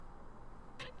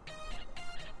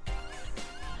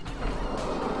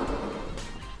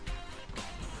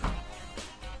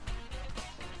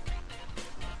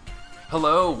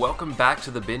Hello, welcome back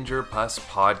to the Binger Bus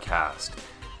podcast.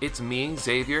 It's me,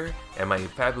 Xavier, and my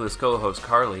fabulous co-host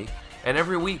Carly, and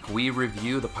every week we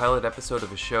review the pilot episode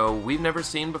of a show we've never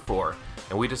seen before,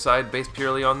 and we decide based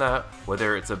purely on that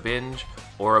whether it's a binge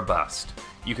or a bust.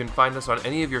 You can find us on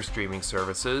any of your streaming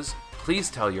services. Please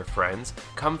tell your friends.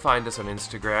 Come find us on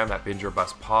Instagram at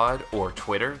BingerBusPod or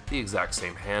Twitter, the exact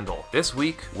same handle. This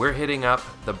week, we're hitting up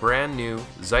the brand new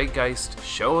Zeitgeist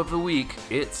show of the week.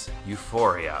 It's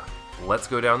Euphoria. Let's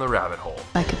go down the rabbit hole.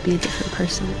 If I could be a different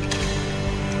person,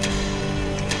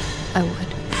 I would.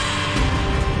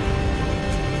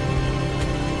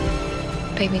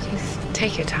 Baby, just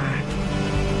take your time.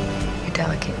 You're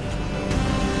delicate.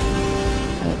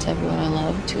 I would tell everyone I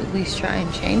love to at least try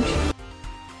and change.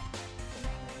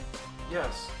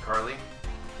 Yes, Carly.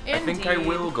 Indeed. I think I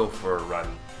will go for a run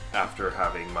after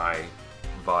having my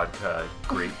vodka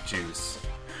grape juice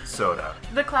soda.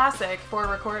 The classic for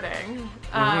recording.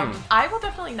 I will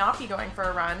definitely not be going for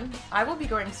a run. I will be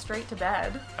going straight to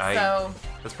bed. So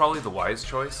that's probably the wise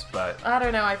choice, but I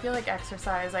don't know. I feel like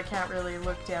exercise I can't really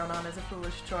look down on as a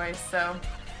foolish choice. So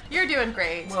you're doing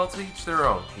great. well, to each their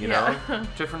own, you Yeah. know?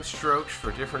 Different strokes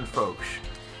for different folks.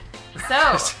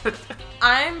 So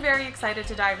I'm very excited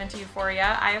to dive into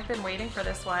Euphoria. I have been waiting for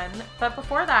this one. But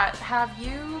before that, have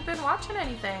you been watching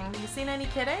anything? You seen any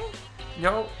kidding?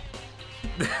 No.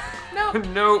 Nope.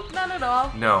 Nope. None at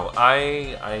all. No,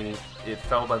 it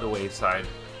fell by the wayside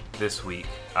this week.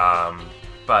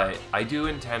 But I do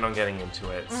intend on getting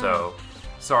into it. So,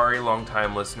 sorry,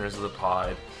 long-time listeners of the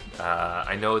pod.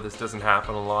 I know this doesn't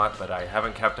happen a lot, but I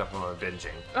haven't kept up on my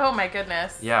binging. Oh my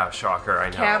goodness. Yeah, shocker, I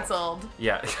know. Canceled.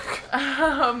 Yeah.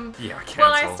 Yeah, canceled.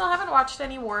 Well, I still haven't watched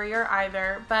any Warrior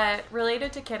either, but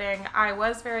related to kidding, I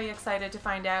was very excited to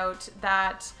find out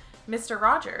that Mr.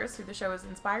 Rogers, who the show is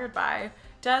inspired by,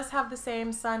 does have the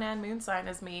same sun and moon sign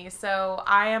as me. So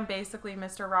I am basically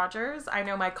Mr. Rogers. I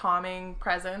know my calming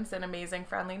presence and amazing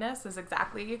friendliness is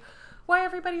exactly why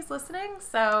everybody's listening.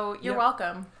 So you're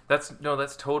welcome. That's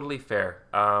totally fair.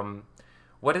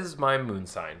 What is my moon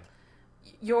sign?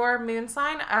 Your moon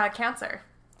sign, Cancer.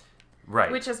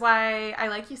 Right. Which is why I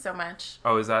like you so much.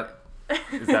 Oh, is that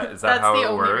That's how the it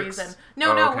only works? reason.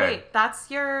 No, Oh, okay. wait. That's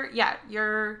you're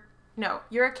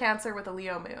a Cancer with a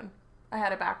Leo moon. I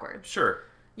had it backwards. Sure.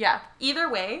 Yeah. Either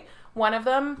way, one of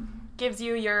them gives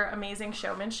you your amazing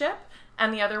showmanship,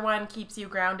 and the other one keeps you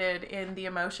grounded in the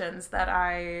emotions that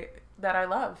I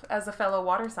love as a fellow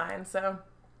water sign. So.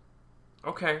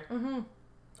 Okay.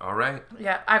 All right.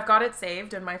 Yeah, I've got it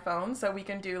saved in my phone, so we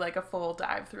can do like a full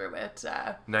dive through it.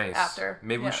 Nice. After.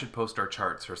 Maybe Yeah. we should post our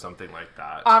charts or something like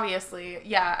that. Obviously,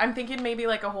 yeah. I'm thinking maybe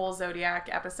like a whole Zodiac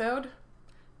episode.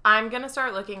 I'm going to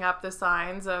start looking up the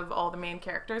signs of all the main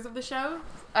characters of the show.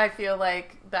 I feel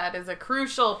like that is a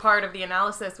crucial part of the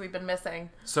analysis we've been missing.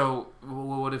 So,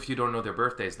 what if you don't know their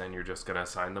birthdays? Then you're just gonna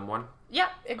assign them one? Yeah,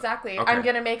 exactly. Okay. I'm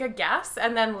going to make a guess,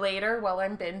 and then later while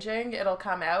I'm binging, it'll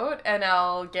come out, and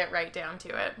I'll get right down to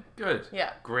it. Good.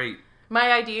 Yeah. Great.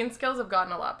 My IDing skills have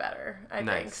gotten a lot better, I think.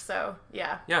 Nice. So,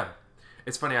 yeah. Yeah.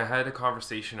 It's funny, I had a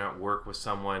conversation at work with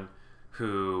someone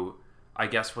who I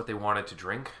guessed what they wanted to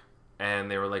drink.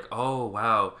 And they were like, oh,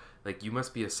 wow, like, you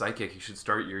must be a psychic. You should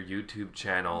start your YouTube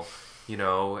channel. You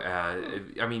know,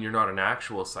 I mean, you're not an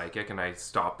actual psychic. And I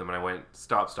stopped them and I went,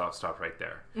 stop right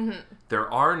there. Mm-hmm.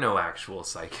 There are no actual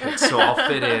psychics, so I'll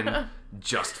fit in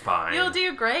just fine. You'll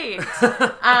do great.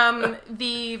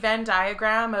 The Venn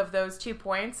diagram of those 2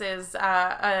 points is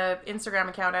a Instagram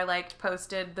account I liked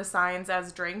posted the signs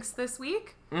as drinks this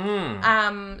week.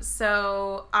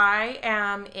 So I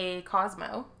am a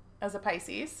Cosmo. As a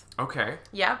Pisces. Okay.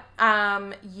 Yep.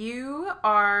 You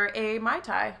are a Mai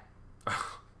Tai.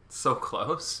 So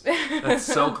close. That's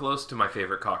so close to my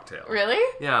favorite cocktail. Really?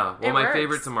 Yeah. Well, It my works.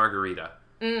 favorite's a margarita.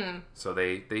 So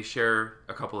they share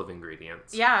a couple of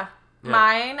ingredients. Yeah. Yeah.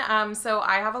 Mine, so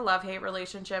I have a love-hate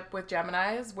relationship with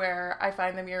Geminis where I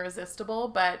find them irresistible,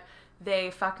 but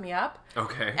they fuck me up.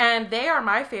 Okay. And they are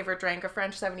my favorite drink, a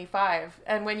French 75.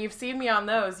 And when you've seen me on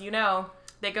those, you know...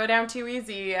 They go down too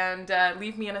easy and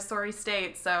leave me in a sorry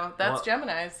state. So that's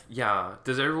Geminis. Yeah.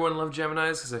 Does everyone love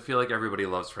Geminis? Because I feel like everybody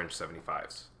loves French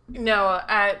 75s. No,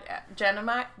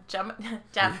 Gemini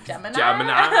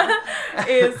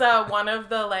is one of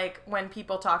the, like, when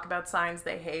people talk about signs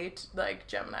they hate, like,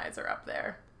 Geminis are up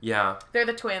there. Yeah. They're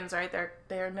the twins, right?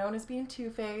 They're known as being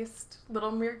two-faced,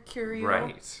 little mercurial.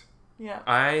 Right. Yeah.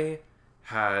 I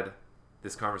had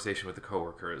this conversation with a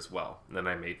coworker as well, and then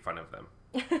I made fun of them.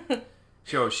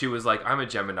 She was like, I'm a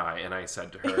Gemini, and I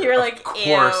said to her, You're of like,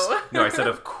 course. ew. No, I said,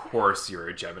 of course you're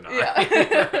a Gemini.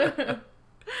 Yeah.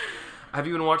 Have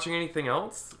you been watching anything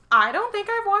else? I don't think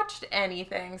I've watched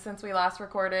anything since we last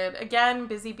recorded. Again,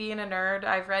 busy being a nerd.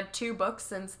 I've read 2 books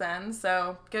since then,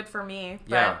 so good for me.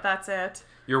 But Yeah. that's it.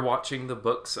 You're watching the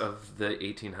books of the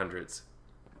 1800s.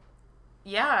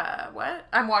 Yeah, what?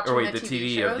 I'm watching Or wait, the the TV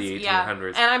TV shows. of the Yeah,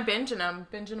 1800s. and I'm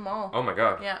binging them all. Oh my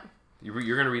god. Yeah. You're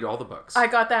going to read all the books. I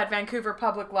got that Vancouver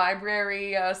Public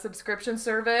Library subscription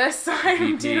service.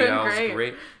 I'm doing VPL's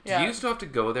great. Do Yeah. you still have to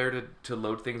go there to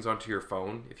load things onto your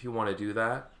phone if you want to do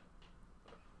that?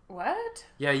 What?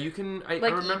 Yeah, you can. I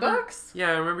Like remember, ebooks? Yeah,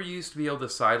 I remember you used to be able to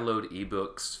sideload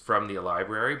ebooks from the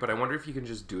library, but I wonder if you can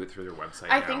just do it through their website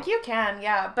I now. think you can,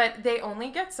 yeah, but they only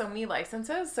get so many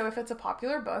licenses, so if it's a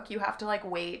popular book, you have to like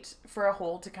wait for a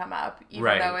hold to come up, even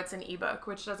Right. though it's an ebook,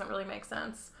 which doesn't really make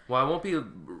sense. Well, I won't be,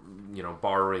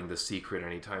 borrowing The Secret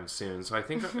anytime soon, so I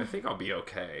think I'll be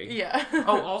okay. Yeah.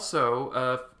 Oh,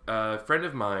 also, a friend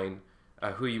of mine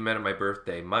who you met at my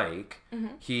birthday, Mike,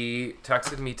 he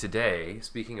texted me today,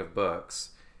 speaking of books,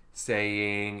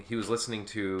 saying he was listening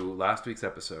to last week's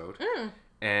episode,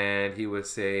 and he was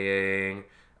saying,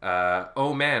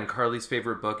 oh man, Carly's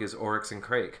favorite book is Oryx and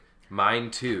Crake.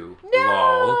 Mine too.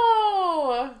 Lol.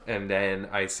 No! And then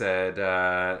I said,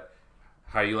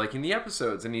 how are you liking the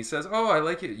episodes? And he says, oh, I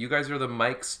like it. You guys are the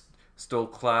Mike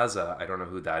Stolklaza, I don't know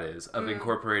who that is, of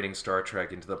incorporating Star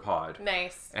Trek into the pod.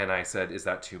 Nice. And I said, is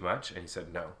that too much? And he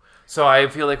said, no. So I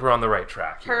feel like we're on the right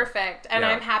track here. Perfect. And Yeah.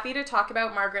 I'm happy to talk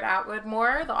about Margaret Atwood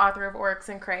more, the author of Oryx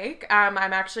and Crake. I'm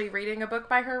actually reading a book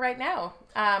by her right now.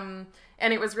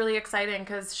 And it was really exciting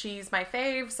because she's my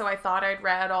fave, so I thought I'd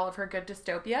read all of her good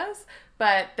dystopias.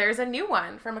 But there's a new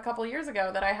one from a couple years ago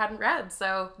that I hadn't read,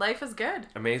 so life is good.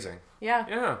 Amazing. Yeah.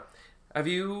 Yeah. Have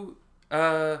you,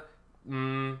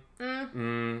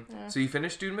 So you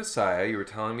finished Dune Messiah. You were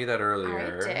telling me that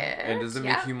earlier. I did, And does it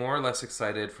yeah. make you more or less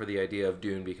excited for the idea of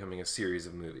Dune becoming a series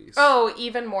of movies? Oh,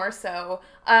 even more so.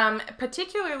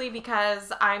 Particularly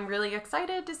because I'm really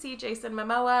excited to see Jason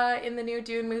Momoa in the new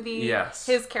Dune movie. Yes.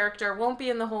 His character won't be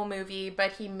in the whole movie,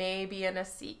 but he may be in a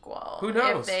sequel. Who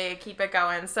knows? If they keep it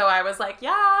going. So I was like,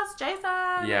 yes, Jason!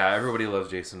 Yeah, everybody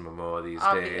loves Jason Momoa these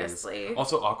Obviously. days.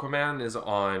 Also, Aquaman is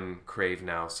on Crave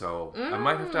now, so I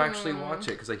might have to actually watch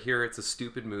it because I hear it's a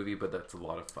stupid movie, but that's a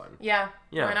lot of fun. Yeah,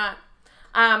 Yeah. why not?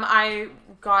 I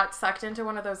got sucked into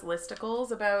one of those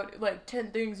listicles about like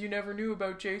 10 things you never knew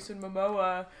about Jason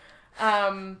Momoa.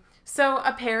 So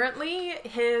apparently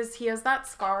he has that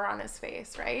scar on his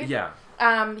face, right? Yeah.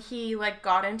 He like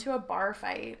got into a bar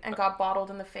fight and got bottled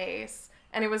in the face.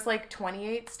 And it was like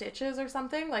 28 stitches or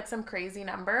something, like some crazy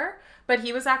number. But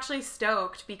he was actually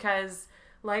stoked because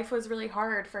life was really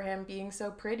hard for him being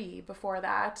so pretty before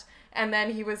that. And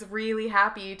then he was really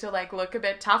happy to like look a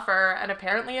bit tougher. And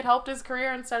apparently it helped his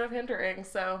career instead of hindering.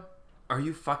 So Are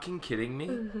you fucking kidding me?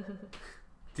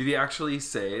 Did he actually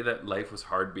say that life was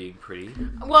hard being pretty?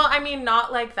 well, I mean,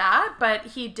 not like that, but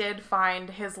he did find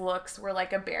his looks were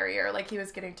like a barrier. Like he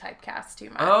was getting typecast too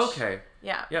much. Oh, okay.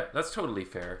 Yeah. Yeah, that's totally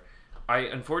fair.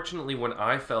 Unfortunately, when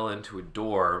I fell into a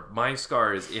door, my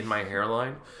scar is in my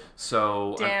hairline,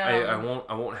 so I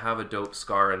won't have a dope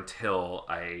scar until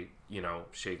I,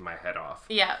 shave my head off.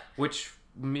 Yeah. Which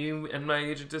me and my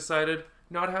agent decided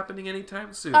not happening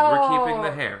anytime soon. Oh, We're keeping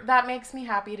the hair. That makes me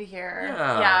happy to hear.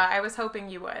 Yeah. Yeah, I was hoping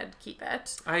you would keep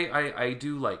it. I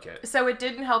do like it. So it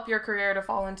didn't help your career to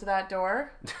fall into that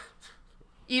door?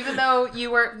 Even though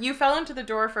you fell into the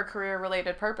door for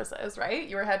career-related purposes, right?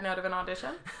 You were heading out of an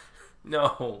audition?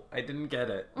 No, I didn't get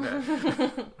it.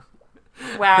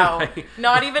 Wow.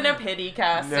 Not even a pity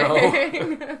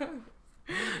casting.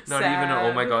 Not even a,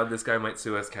 oh my god, this guy might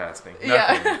sue us casting. Nothing.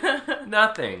 Yeah.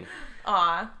 Nothing.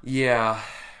 Aw. Yeah.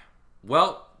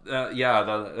 Well,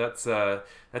 that's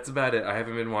about it. I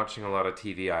haven't been watching a lot of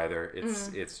TV either.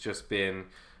 It's just been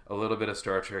a little bit of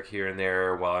Star Trek here and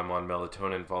there while I'm on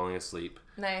melatonin falling asleep.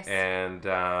 Nice. And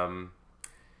I've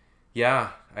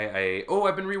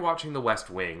been rewatching The West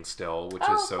Wing still, which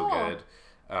is so cool. good.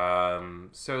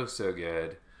 So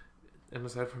good. And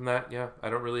aside from that, yeah, I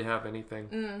don't really have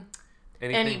anything.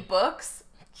 Any books?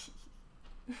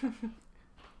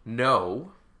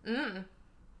 No.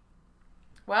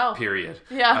 Well. Period.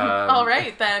 Yeah. All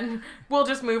right, then. We'll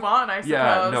just move on, I suppose.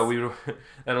 Yeah, no,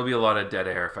 that'll be a lot of dead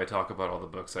air if I talk about all the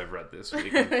books I've read this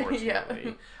week, unfortunately.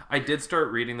 Yeah. I did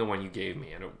start reading the one you gave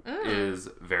me, and it is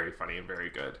very funny and very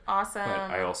good. Awesome. But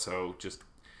I also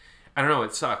I don't know,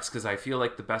 it sucks, because I feel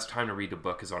like the best time to read a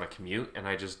book is on a commute, and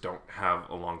I just don't have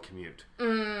a long commute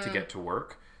to get to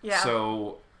work. Yeah.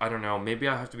 So, I don't know, maybe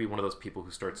I have to be one of those people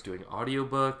who starts doing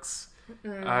audiobooks.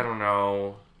 I don't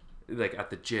know, like at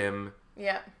the gym.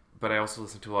 Yeah. but I also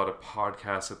listen to a lot of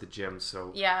podcasts at the gym,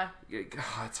 so Yeah.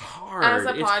 it's hard. As a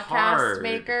It's podcast hard.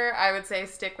 maker, I would say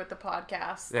stick with the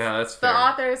podcast. Yeah, that's The fair.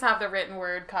 authors have the written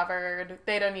word covered.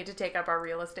 They don't need to take up our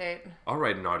real estate. I'll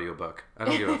write an audiobook. I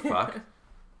don't give a fuck.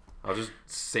 I'll just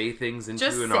say things into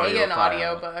Just an say audio an file.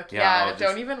 audiobook. I'll Yeah, just-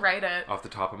 don't even write it. off the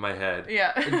top of my head.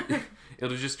 Yeah.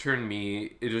 It'll just turn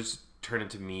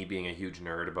into me being a huge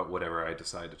nerd about whatever I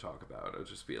decide to talk about. It'll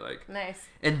just be like, Nice.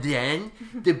 and then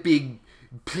the big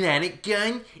planet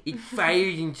gun, it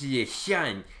fires into the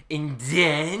sun, and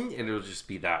then, and it'll just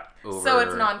be that over. So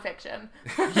it's nonfiction.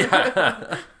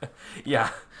 Yeah.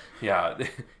 The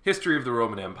history of the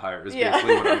Roman Empire is Yeah.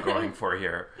 basically what I'm going for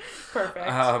here. Perfect.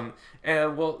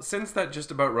 And well, since that just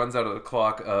about runs out of the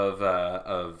clock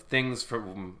of things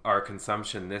from our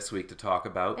consumption this week to talk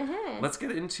about, let's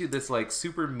get into this like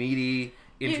super meaty,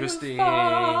 interesting.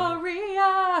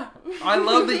 Euphoria. I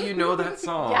love that you know that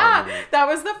song. Yeah, that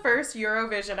was the first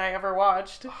Eurovision I ever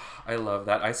watched. I love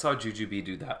that. I saw Jujubee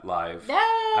do that live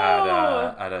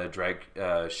No! at a drag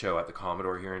show at the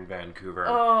Commodore here in Vancouver,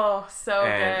 Oh, so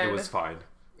and good. it was fine.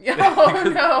 Oh,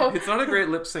 no. It's not a great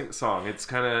lip sync song. It's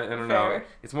kind of, I don't know. Fair.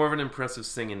 It's more of an impressive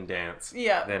sing and dance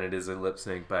Yeah. than it is a lip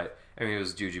sync. But I mean, it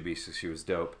was Jujubee, so she was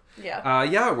dope.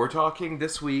 Yeah. We're talking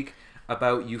this week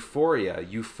about Euphoria.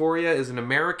 Euphoria is an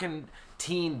American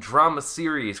teen drama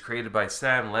series created by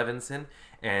Sam Levinson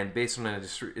and based on an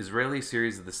Israeli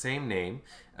series of the same name,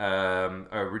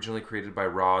 originally created by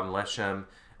Ron Leshem,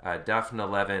 Daphne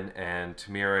Levin, and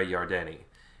Tamira Yardeni.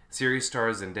 Series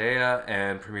stars Zendaya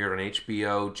and premiered on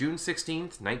HBO June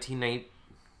 16th,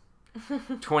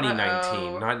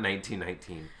 2019, not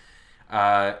 1919.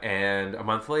 And a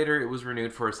month later, it was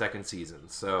renewed for a second season.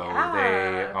 So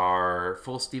they are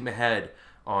full steam ahead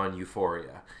on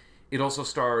Euphoria. It also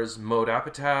stars Maud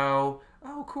Apatow,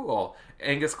 oh cool,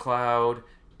 Angus Cloud,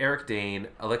 Eric Dane,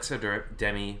 Alexa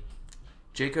Demi,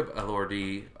 Jacob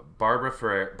Elordi, Barbie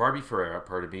Ferreira,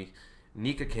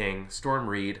 Nika King, Storm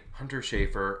Reed, Hunter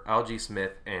Schafer, Algie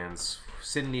Smith, and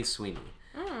Sydney Sweeney.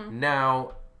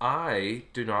 Now, I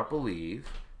do not believe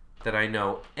that I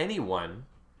know anyone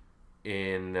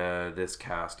in this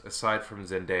cast aside from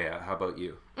Zendaya. How about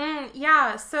you?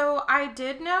 Yeah, so I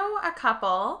did know a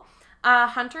couple.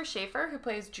 Hunter Schafer, who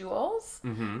plays Jules,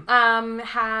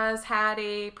 has had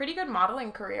a pretty good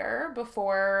modeling career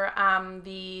before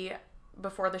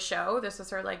the show. This was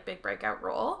her like big breakout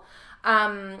role.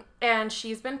 And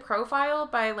she's been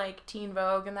profiled by like Teen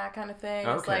Vogue and that kind of thing.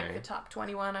 It's like the top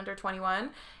 21 under 21.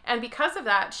 And because of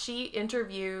that, she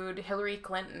interviewed Hillary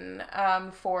Clinton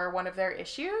for one of their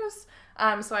issues.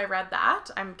 So I read that.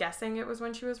 I'm guessing it was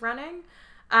when she was running.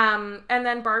 And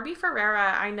then Barbie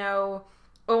Ferreira, I know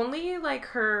only like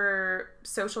her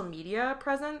social media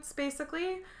presence,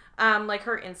 basically. Like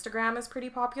her Instagram is pretty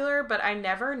popular, but I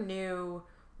never knew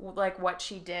like what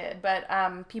she did, but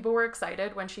people were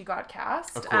excited when she got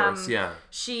cast. Of course, yeah.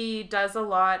 She does a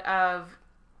lot of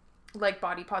like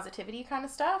body positivity kind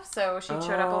of stuff, so she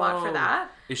showed up a lot for that.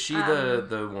 Is she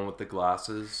the one with the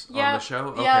glasses on the show?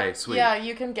 Okay, yeah, sweet. Yeah,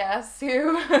 you can guess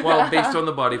who. Well, based on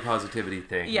the body positivity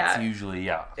thing, Yeah. it's usually,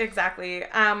 yeah. Exactly.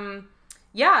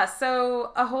 Yeah,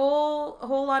 so a whole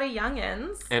lot of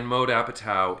youngins. And Maud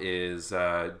Apatow is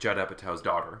Judd Apatow's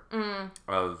daughter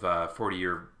of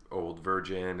 40-year-old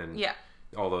virgin and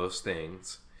all those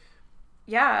things.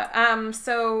 Yeah.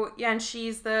 So yeah, and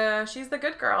she's the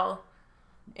good girl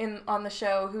on the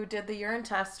show who did the urine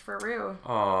test for Rue.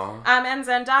 Aww. And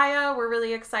Zendaya, we're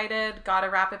really excited. Gotta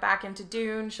wrap it back into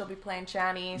Dune. She'll be playing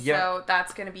Chani, so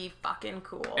that's gonna be fucking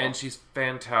cool. And she's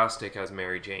fantastic as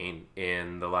Mary Jane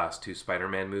in the last two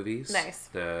Spider-Man movies. Nice.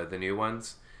 The new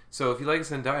ones. So if you like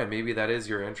Zendaya, maybe that is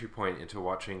your entry point into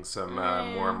watching some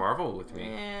more Marvel with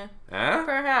me. Huh?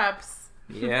 Perhaps.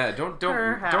 Yeah, don't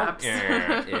Perhaps.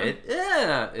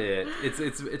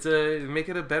 It's a make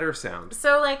it a better sound.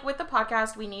 So like with the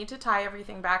podcast, we need to tie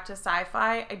everything back to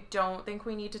sci-fi. I don't think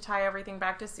we need to tie everything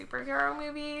back to superhero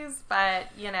movies, but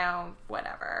you know,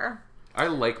 whatever. I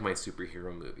like my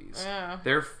superhero movies.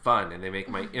 They're fun and they make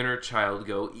my inner child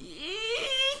go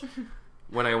ee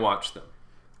when I watch them.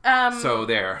 So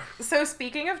there. So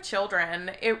speaking of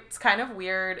children, it's kind of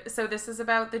weird. So this is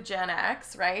about the Gen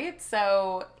X, right?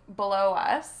 So below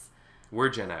us. We're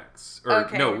Gen X. Or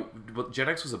Okay. no, Gen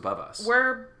X was above us.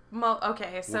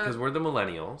 Okay, so because we're the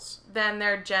millennials. then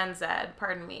they're Gen Z,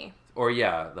 pardon me. Or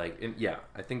I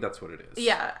think that's what it is.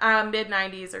 Yeah, mid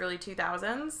 90s, early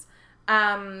 2000s.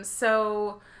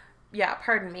 So Yeah,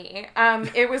 pardon me.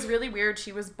 It was really weird.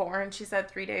 She was born, she said,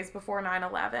 3 days before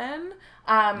 9/11.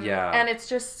 Yeah. And it's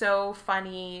just so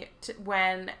funny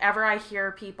whenever I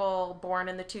hear people born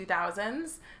in the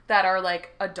 2000s that are,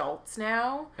 like, adults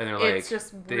now. And they're like, it's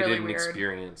just they really didn't weird.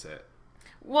 experience it.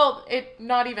 Well,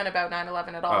 not even about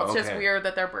 9/11 at all. Oh, it's just okay. weird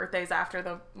that their birthday's after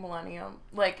the millennium.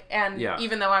 Like, and Yeah.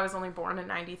 even though I was only born in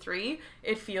 93,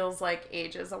 it feels like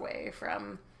ages away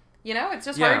from, you know, it's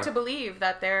just Yeah. hard to believe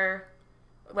that they're,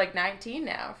 like, 19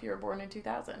 now if you were born in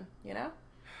 2000, you know?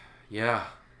 Yeah.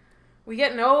 We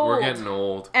getting old. We're getting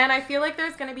old. And I feel like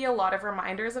there's going to be a lot of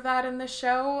reminders of that in this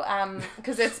show,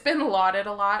 because it's been lauded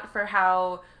a lot for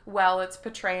how well it's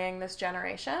portraying this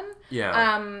generation.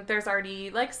 Yeah. There's already,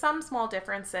 like, some small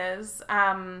differences,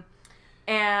 and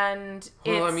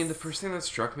Well, I mean, the first thing that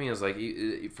struck me is, like,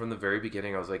 from the very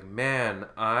beginning, I was like, man,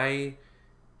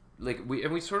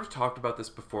 we sort of talked about this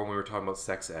before when we were talking about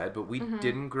sex ed, but we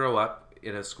didn't grow up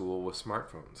in a school with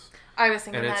smartphones. I was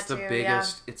thinking And that it's the too,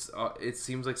 biggest, it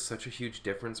seems like such a huge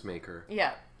difference maker.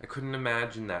 yeah. I couldn't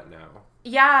imagine that now.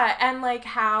 Yeah, and, like,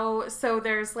 so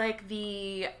there's, like,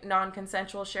 the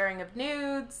non-consensual sharing of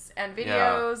nudes and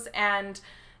videos, and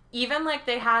even, like,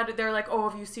 they're like, oh,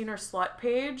 have you seen her slut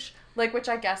page? Like, which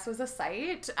I guess was a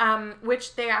site,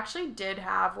 which they actually did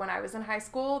have when I was in high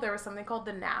school. There was something called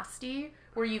The Nasty,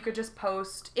 where you could just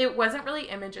post, it wasn't really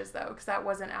images, though, because that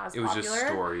wasn't as popular. It was just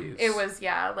stories. It was,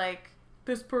 yeah, like,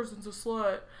 this person's a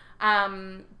slut.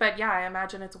 But yeah, I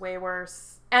imagine it's way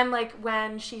worse. And, like,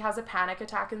 when she has a panic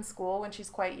attack in school when she's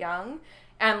quite young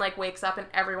and, like, wakes up and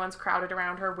everyone's crowded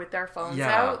around her with their phones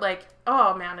out, like,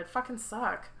 oh, man, it'd fucking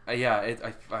suck.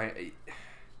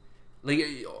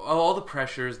 Like, all the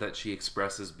pressures that she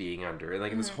expresses being under. And,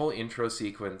 like, this whole intro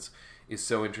sequence is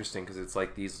so interesting because it's,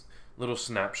 like, these little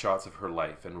snapshots of her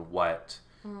life and what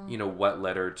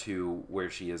led her to where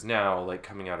she is now, like,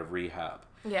 coming out of rehab.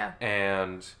 Yeah.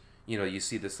 And, you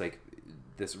see this, like,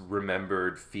 this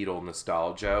remembered fetal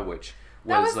nostalgia, which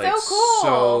That was was like so cool.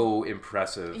 so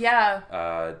impressive.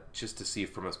 Yeah. Just to see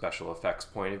from a special effects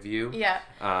point of view. Yeah.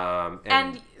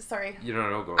 And sorry. You don't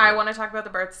know. Go I ahead. want to talk about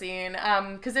the birth scene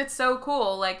because it's so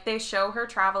cool. Like, they show her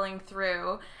traveling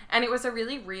through, and it was a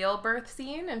really real birth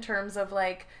scene in terms of,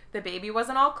 like, the baby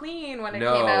wasn't all clean when it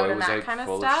came out and was that like kind of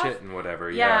full stuff. of shit and whatever.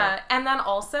 Yeah. And then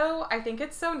also, I think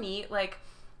it's so neat, like,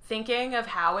 thinking of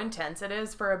how intense it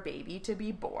is for a baby to be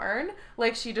born.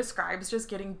 Like, she describes just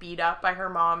getting beat up by her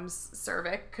mom's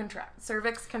cervix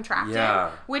contracting,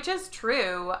 Yeah. which is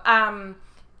true.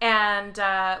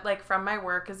 Like, from my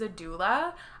work as a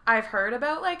doula, I've heard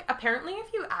about, like, apparently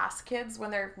if you ask kids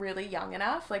when they're really young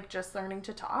enough, like, just learning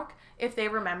to talk, if they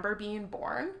remember being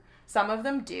born, some of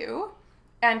them do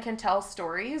and can tell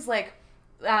stories. Like,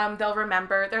 they'll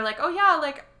remember, they're like, oh yeah,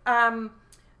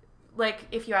 like,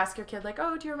 if you ask your kid, like,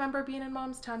 oh, do you remember being in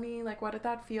mom's tummy? Like, what did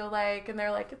that feel like? And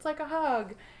they're like, it's like a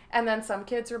hug. And then some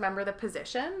kids remember the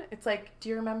position. It's like, do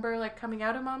you remember, like, coming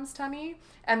out of mom's tummy?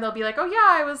 And they'll be like, oh, yeah,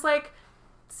 I was, like,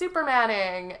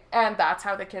 Supermaning. And that's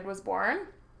how the kid was born.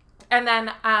 And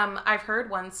then I've heard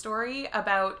one story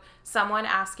about someone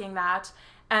asking that.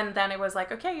 And then it was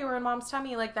like, okay, you were in mom's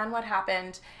tummy. Like, then what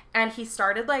happened? And he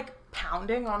started, like,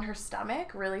 pounding on her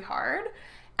stomach really hard.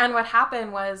 And what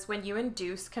happened was when you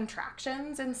induce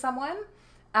contractions in someone,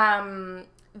 like,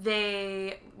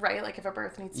 if a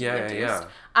birth needs to be induced,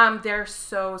 they're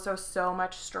so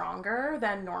much stronger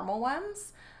than normal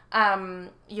ones,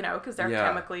 because they're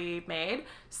chemically made.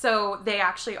 So they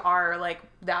actually are, like,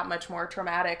 that much more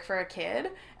traumatic for a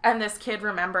kid. And this kid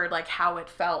remembered, like, how it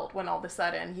felt when all of a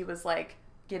sudden he was, like,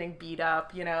 getting beat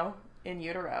up, in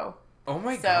utero. Oh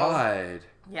my God.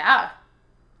 Yeah.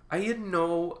 I had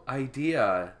no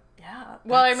idea. Yeah.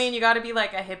 Well, I mean, you got to be,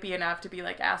 like, a hippie enough to be,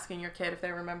 like, asking your kid if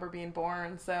they remember being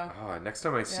born, so. Oh, next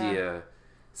time I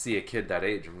see a kid that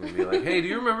age, I'm going to be like, hey, do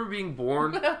you remember being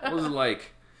born? What was it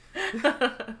like?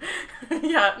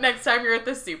 Yeah, next time you're at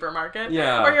the supermarket.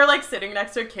 Yeah. Or you're, like, sitting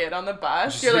next to a kid on the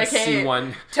bus. You're like, hey,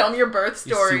 tell me your birth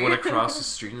story. You see one across the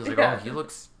street and he's like, oh,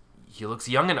 he looks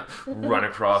young enough. Run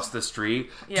across the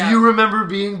street. Yeah. Do you remember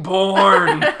being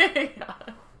born? Yeah.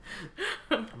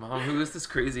 Mom, who is this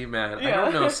crazy man? Yeah. I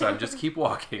don't know, son. Just keep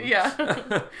walking. Yeah.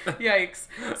 Yikes.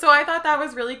 So I thought that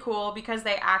was really cool because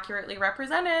they accurately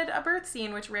represented a birth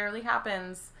scene, which rarely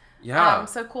happens. Yeah.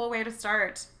 So cool way to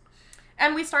start.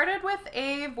 And we started with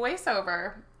a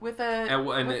voiceover, with a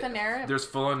narrative. There's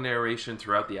full-on narration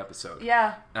throughout the episode.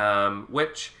 Yeah.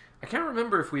 Which I can't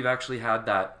remember if we've actually had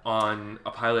that on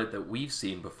a pilot that we've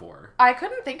seen before. I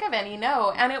couldn't think of any,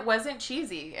 no. And it wasn't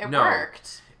cheesy. It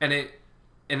worked. And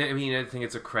I mean, I think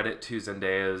it's a credit to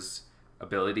Zendaya's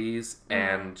abilities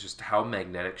and just how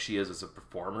magnetic she is as a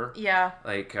performer. Yeah.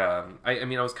 Like, I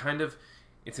mean, I was kind of...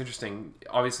 It's interesting,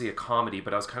 obviously a comedy,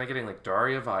 but I was kind of getting like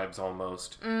Daria vibes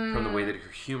almost from the way that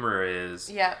her humor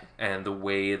is and the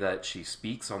way that she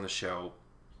speaks on the show.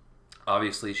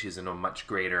 Obviously, she's in a much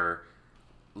greater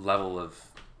level of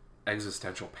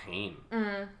existential pain,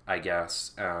 I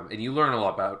guess. And you learn a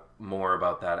lot more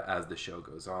about that as the show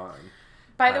goes on.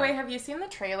 By the way, have you seen the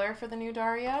trailer for the new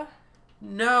Daria?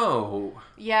 No.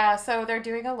 Yeah, so they're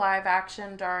doing a live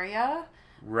action Daria.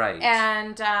 Right.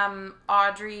 And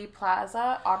Aubrey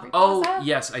Plaza. Oh,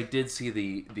 yes, I did see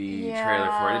the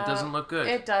trailer for it. It doesn't look good.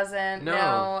 It doesn't.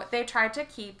 No. They tried to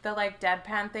keep the like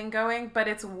deadpan thing going, but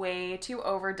it's way too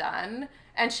overdone.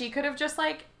 And she could have just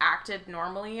like acted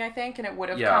normally, I think, and it would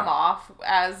have come off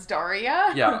as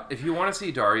Daria. Yeah, if you want to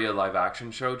see Daria live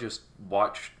action show, just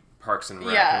watch Parks and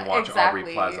Rec and watch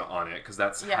Aubrey Plaza on it, because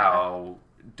that's how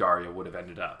Daria would have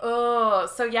ended up. Oh,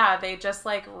 so yeah, they just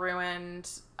like ruined.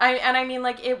 I mean,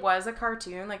 like, it was a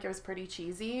cartoon, like, it was pretty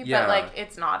cheesy, but like,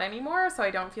 it's not anymore, so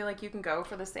I don't feel like you can go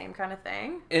for the same kind of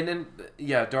thing. And then,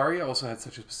 Daria also had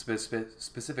such a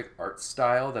specific art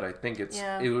style that I think it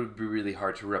would be really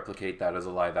hard to replicate that as a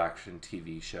live action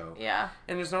TV show. Yeah.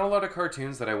 And there's not a lot of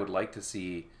cartoons that I would like to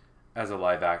see as a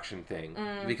live action thing,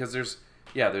 because there's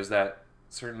that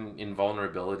certain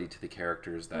invulnerability to the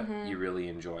characters that you really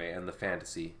enjoy, and the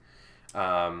fantasy.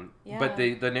 But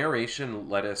the narration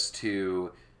led us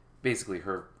to basically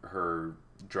her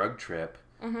drug trip.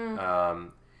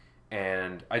 And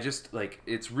I just, like,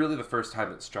 it's really the first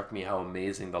time it struck me how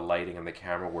amazing the lighting and the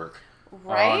camera work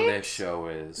on this show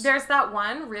is. There's that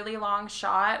one really long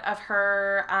shot of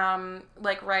her,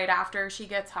 like, right after she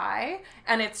gets high,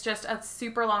 and it's just a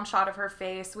super long shot of her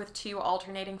face with two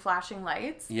alternating flashing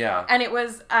lights. Yeah. And it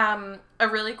was a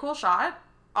really cool shot.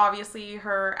 Obviously,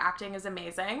 her acting is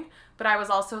amazing, but I was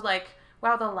also like,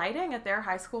 wow, the lighting at their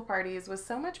high school parties was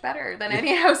so much better than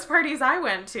any house parties I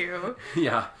went to.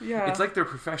 Yeah. It's like they're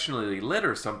professionally lit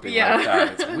or something like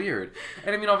that. It's weird.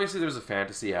 And I mean, obviously there's a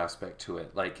fantasy aspect to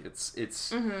it. Like, it's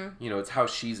you know, it's how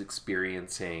she's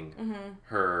experiencing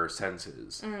her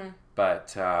senses.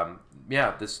 But,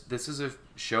 this is a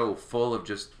show full of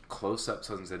just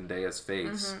close-ups on Zendaya's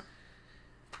face.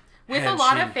 With a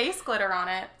lot of face glitter on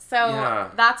it. So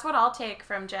that's what I'll take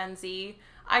from Gen Z.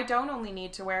 I don't only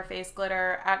need to wear face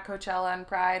glitter at Coachella and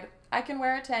Pride. I can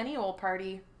wear it to any old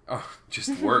party. Oh,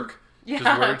 just work. Just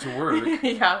wear it to work.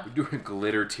 Yeah. We're doing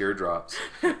glitter teardrops.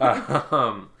 But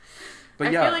I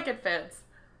feel like it fits.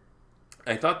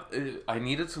 I thought I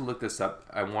needed to look this up.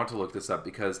 I want to look this up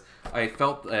because I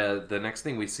felt the next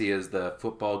thing we see is the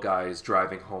football guys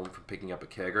driving home from picking up a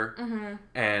kegger.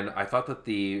 And I thought that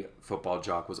the football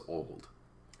jock was old.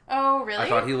 Oh, really? I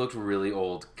thought he looked really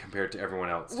old compared to everyone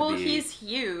else. Well, he's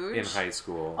huge. In high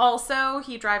school. Also,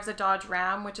 he drives a Dodge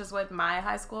Ram, which is what my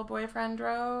high school boyfriend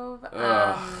drove.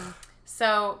 But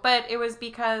it was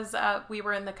because we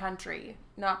were in the country,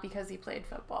 not because he played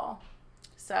football.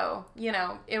 So, you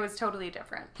know, it was totally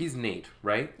different. He's Nate,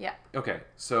 right? Yeah. Okay,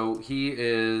 so he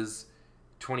is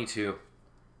 22.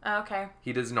 Okay.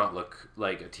 He does not look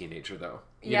like a teenager, though.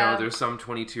 You know, there's some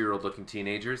 22-year-old looking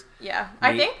teenagers. Yeah.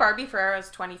 I think Barbie Ferreira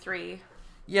is 23.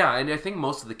 Yeah, and I think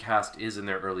most of the cast is in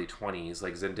their early 20s.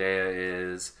 Like,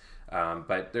 Zendaya is.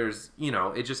 But there's, you know,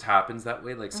 it just happens that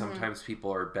way. Like, sometimes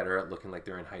people are better at looking like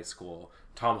they're in high school.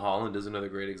 Tom Holland is another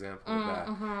great example of that.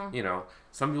 You know,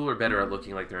 some people are better at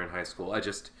looking like they're in high school. I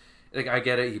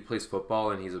get it. He plays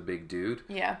football and he's a big dude.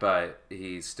 Yeah. But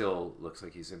he still looks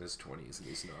like he's in his 20s and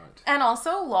he's not. And also,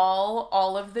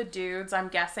 all of the dudes, I'm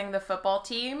guessing the football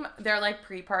team, they're like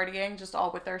pre-partying just all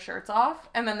with their shirts off.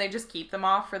 And then they just keep them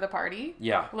off for the party.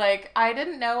 Yeah. Like, I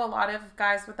didn't know a lot of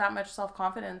guys with that much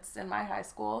self-confidence in my high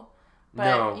school.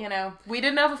 But, you know, we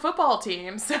didn't have a football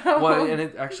team, so... Well, and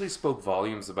it actually spoke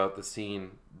volumes about the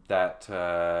scene that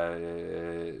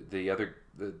the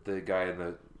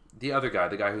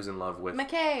guy who's in love with...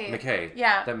 McKay.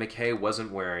 Yeah. That McKay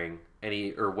wasn't wearing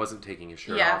wasn't taking his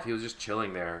shirt off. He was just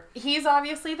chilling there. He's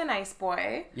obviously the nice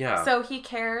boy. Yeah. So he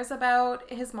cares about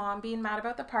his mom being mad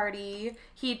about the party.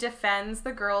 He defends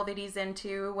the girl that he's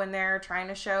into when they're trying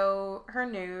to show her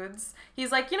nudes.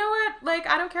 He's like, you know what? Like,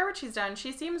 I don't care what she's done.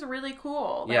 She seems really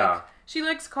cool. Like, yeah. She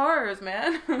likes cars,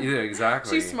 man. Yeah,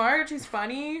 exactly. She's smart. She's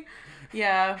funny.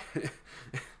 Yeah.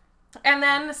 And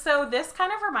then, so this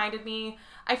kind of reminded me...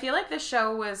 I feel like this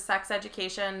show was sex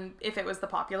education if it was the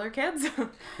popular kids.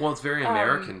 Well, it's very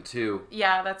American, too.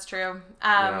 Yeah, that's true.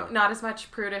 Not as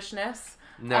much prudishness.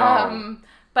 No.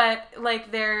 But,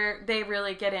 like, they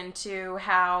really get into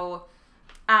how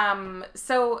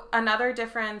So another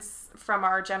difference from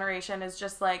our generation is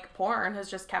just like porn has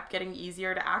just kept getting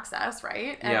easier to access,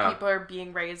 right? And people are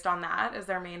being raised on that as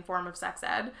their main form of sex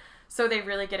ed. So they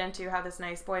really get into how this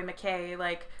nice boy McKay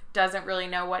like doesn't really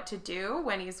know what to do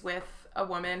when he's with a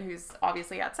woman who's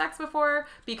obviously had sex before,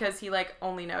 because he like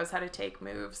only knows how to take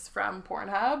moves from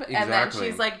Pornhub. Exactly. And then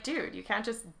she's like, dude, you can't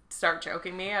just start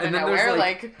choking me out of nowhere. There's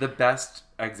like the best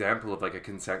example of like a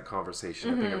consent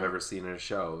conversation I think I've ever seen in a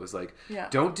show. It was like,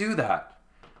 don't do that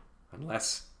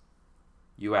unless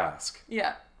you ask.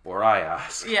 Yeah. Or I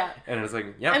ask. Yeah. And it's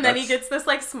like, yeah. And then he gets this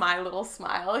like little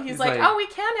smile. He's like, oh, we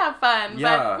can have fun,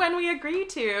 but when we agree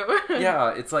to.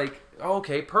 Yeah, it's like, oh,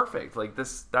 okay, perfect. Like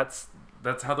that's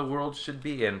how the world should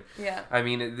be. And I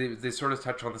mean, they sort of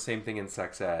touch on the same thing in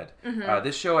sex ed.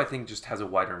 This show, I think, just has a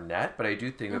wider net, but I do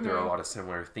think that there are a lot of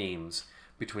similar themes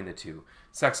between the two.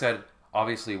 Sex ed,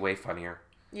 obviously way funnier.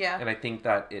 Yeah. And I think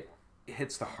that it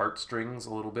hits the heartstrings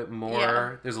a little bit more.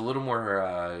 Yeah. There's a little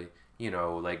more,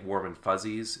 like warm and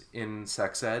fuzzies in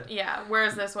sex ed. Yeah,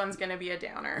 whereas this one's going to be a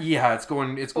downer. Yeah, it's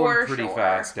going pretty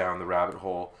fast down the rabbit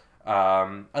hole.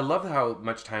 I love how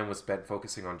much time was spent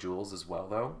focusing on Jules as well,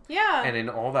 though. Yeah. And in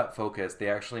all that focus, they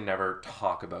actually never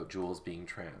talk about Jules being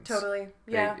trans. Totally.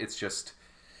 Yeah. It's just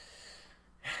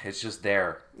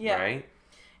there. Yeah. Right?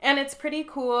 And it's pretty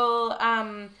cool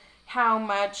how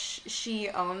much she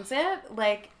owns it.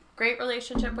 Like, great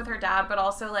relationship with her dad, but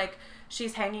also, like,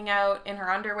 she's hanging out in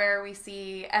her underwear, we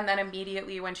see, and then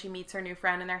immediately when she meets her new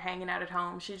friend and they're hanging out at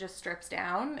home, she just strips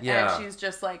down. Yeah. And she's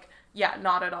just, like,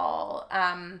 not at all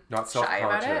not shy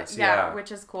about it. Yeah,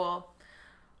 which is cool.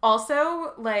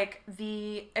 Also, like,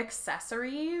 the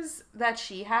accessories that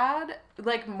she had,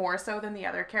 like, more so than the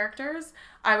other characters,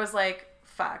 I was like,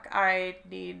 fuck,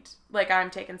 I'm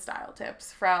taking style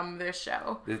tips from this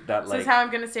show. This is how I'm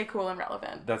going to stay cool and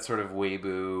relevant. That sort of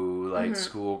weeaboo, like,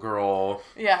 schoolgirl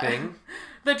thing.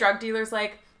 The drug dealer's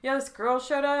like, yeah, this girl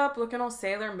showed up looking all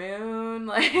Sailor Moon.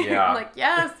 Like, I'm like,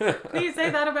 yes, please say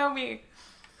that about me.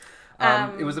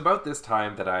 It was about this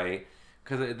time that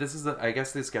because this is, I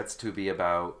guess this gets to be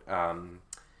about,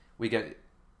 we get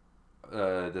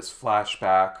this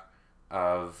flashback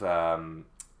of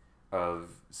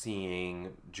seeing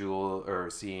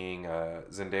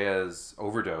Zendaya's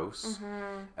overdose,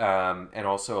 and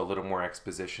also a little more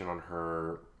exposition on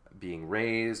her being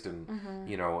raised and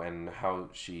and how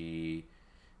she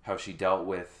dealt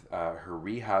with her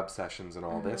rehab sessions and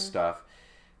all this stuff.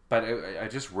 But I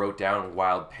just wrote down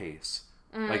wild pace.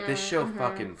 Like, this show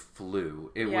fucking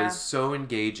flew. It was so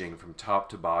engaging from top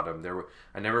to bottom.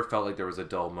 I never felt like there was a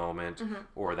dull moment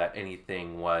or that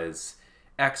anything was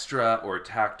extra or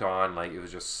tacked on. Like, it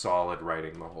was just solid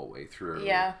writing the whole way through.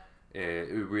 Yeah.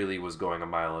 It really was going a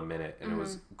mile a minute, and it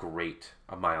was great,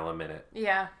 a mile a minute.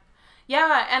 Yeah.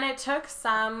 Yeah, and it took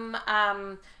some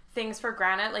things for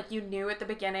granted. Like, you knew at the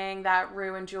beginning that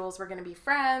Rue and Jules were going to be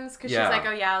friends, because she's like,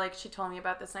 oh yeah, like, she told me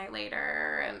about this night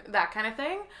later, and that kind of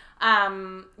thing,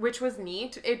 which was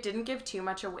neat. It didn't give too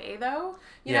much away, though,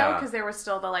 you know, because there was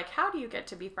still the, like, how do you get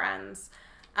to be friends?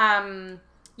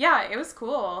 Yeah, it was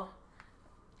cool.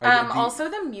 Also,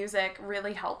 the music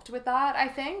really helped with that, I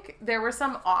think. There were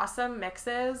some awesome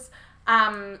mixes,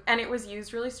 and it was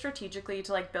used really strategically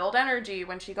to, like, build energy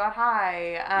when she got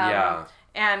high.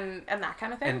 And that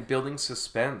kind of thing. And building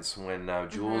suspense when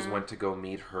Jules went to go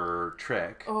meet her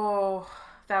trick. Oh,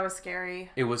 that was scary.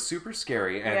 It was super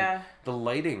scary. And the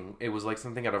lighting, it was like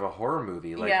something out of a horror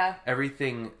movie. Like,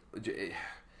 everything,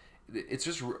 it's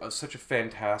just such a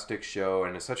fantastic show,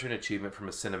 and it's such an achievement from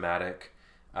a cinematic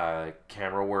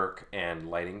camera work and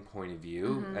lighting point of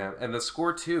view. And the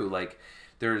score, too. Like,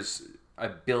 there's a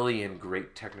billion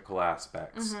great technical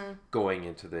aspects going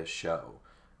into this show.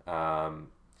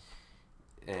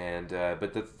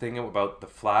 But the thing about the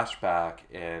flashback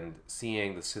and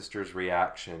seeing the sister's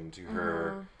reaction to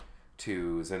her,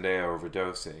 to Zendaya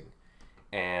overdosing,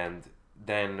 and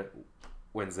then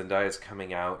when Zendaya's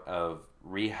coming out of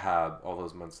rehab all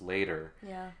those months later,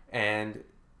 and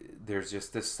there's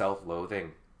just this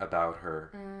self-loathing about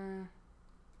her,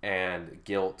 and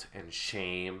guilt and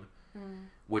shame,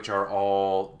 which are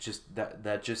all just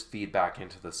that just feed back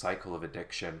into the cycle of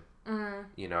addiction.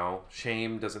 You know,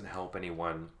 shame doesn't help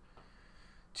anyone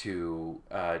to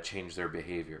change their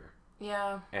behavior.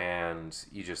 Yeah. And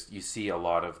you see a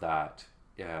lot of that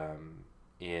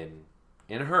in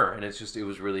her, and it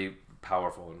was really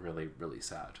powerful and really, really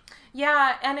sad.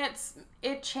 Yeah, and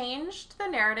it changed the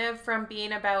narrative from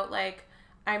being about, like,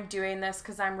 I'm doing this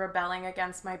because I'm rebelling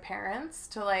against my parents,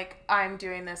 to, like, I'm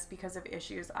doing this because of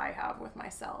issues I have with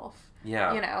myself.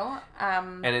 Yeah. You know?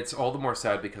 And it's all the more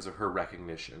sad because of her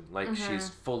recognition. Like, she's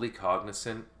fully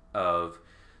cognizant of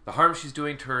the harm she's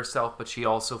doing to herself, but she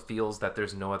also feels that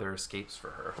there's no other escapes for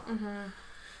her.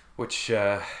 Which,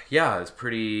 is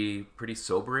pretty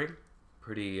sobering,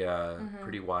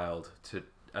 pretty wild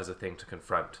as a thing to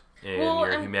confront in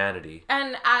your humanity.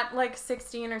 And at like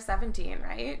 16 or 17,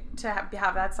 right? To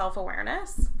have that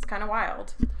self-awareness, it's kind of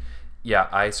wild. Yeah,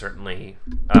 I certainly,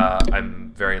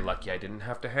 I'm very lucky I didn't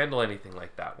have to handle anything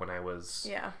like that when I was,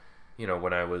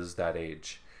 when I was that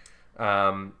age.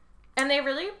 And they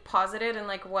really posited in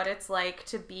like what it's like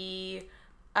to be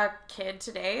a kid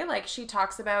today. Like she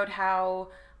talks about how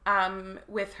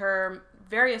with her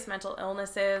various mental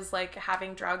illnesses, like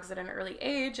having drugs at an early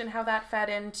age and how that fed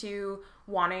into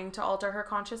wanting to alter her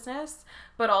consciousness,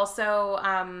 but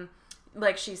also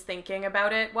like she's thinking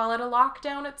about it while at a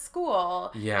lockdown at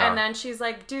school. Yeah. And then she's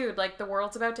like, dude, like the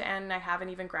world's about to end and I haven't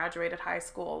even graduated high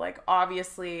school. Like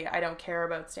obviously I don't care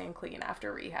about staying clean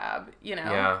after rehab, you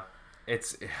know? Yeah.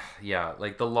 It's,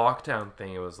 like the lockdown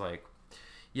thing, it was like,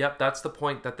 yep, that's the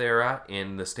point that they're at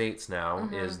in the States now,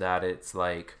 is that it's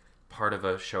like part of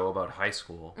a show about high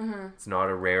school. It's not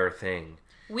a rare thing.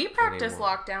 We practiced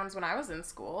lockdowns when I was in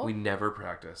school. We never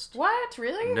practiced. What?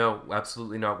 Really? No,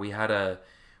 absolutely not. We had a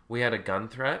gun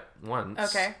threat once.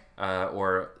 Okay.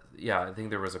 I think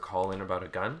there was a call in about a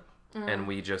gun, and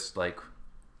we just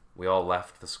we all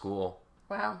left the school.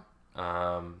 Wow.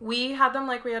 We had them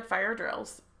like we had fire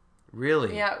drills.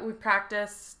 Really? Yeah, we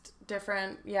practiced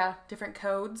different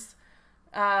codes,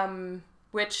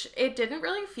 which it didn't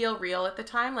really feel real at the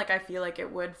time. Like I feel like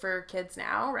it would for kids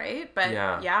now, right? But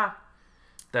yeah.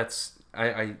 That's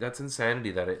that's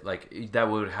insanity that it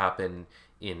that would happen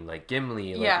in like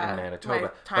Gimli, in Manitoba, my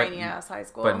tiny ass high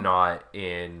school, but not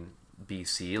in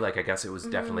BC. Like I guess it was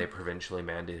definitely a provincially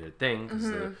mandated thing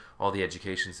because all the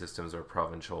education systems are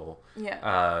provincial.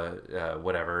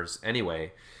 Whatever's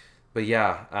anyway. But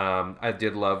I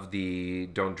did love the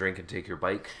don't drink and take your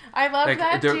bike. I loved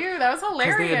that too. That was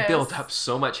hilarious. Because they had built up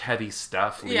so much heavy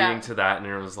stuff leading to that, and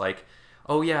it was like,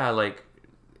 oh yeah, like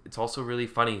it's also really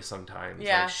funny sometimes.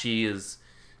 Yeah. Like, she is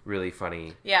really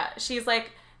funny. Yeah, she's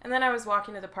like, and then I was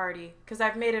walking to the party because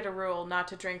I've made it a rule not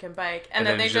to drink and bike, and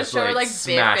then they just show her like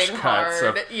biffing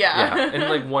hard. And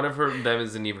like one of them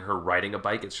isn't even her riding a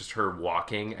bike; it's just her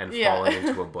walking and falling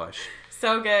into a bush.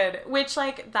 So good. Which,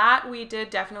 like, that we did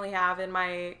definitely have in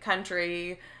my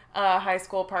country high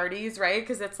school parties, right?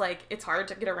 Because it's, like, it's hard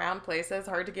to get around places,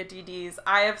 hard to get DDs.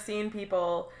 I have seen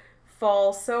people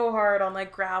fall so hard on,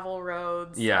 like, gravel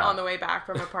roads on the way back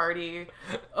from a party.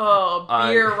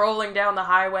 Beer rolling down the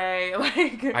highway.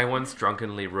 Like, I once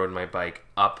drunkenly rode my bike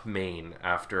up Maine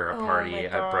after a party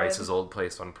at Bryce's old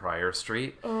place on Pryor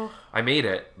Street. I made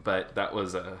it, but it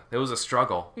was a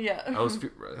struggle. Yeah. I was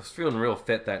feeling real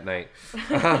fit that night.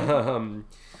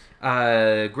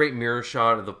 Great mirror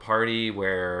shot of the party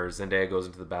where Zendaya goes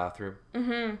into the bathroom.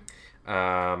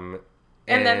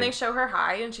 And then they show her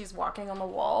high and she's walking on the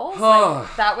walls.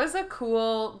 Like, that was a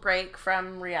cool break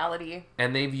from reality.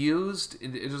 And they've used,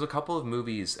 there's a couple of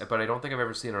movies, but I don't think I've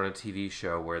ever seen it on a TV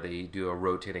show where they do a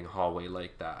rotating hallway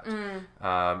like that.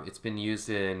 It's been used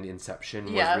in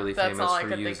Inception, was really famous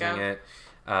for using it.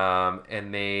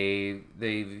 And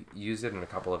they've used it in a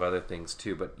couple of other things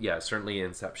too. But yeah, certainly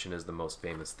Inception is the most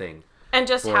famous thing. And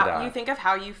just how you think of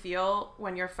how you feel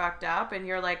when you're fucked up and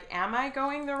you're like, am I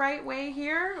going the right way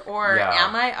here? Or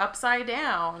am I upside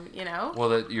down, you know?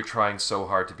 Well, you're trying so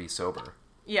hard to be sober.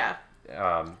 Yeah.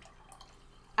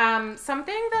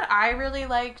 Something that I really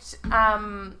liked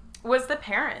was the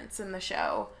parents in the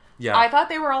show. Yeah. I thought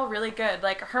they were all really good.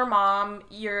 Like, her mom,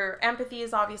 your empathy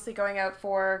is obviously going out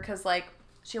for because, like,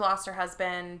 she lost her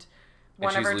husband.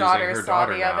 One of her daughters saw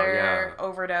the other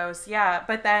overdose. Yeah.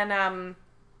 But then...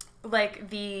 like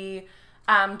the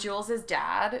Jules's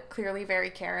dad, clearly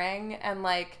very caring, and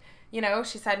like, you know,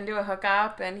 she's heading to a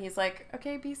hookup and he's like,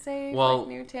 okay, be safe, like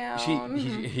Newtown.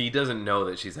 He doesn't know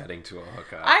that she's heading to a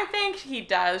hookup. I think he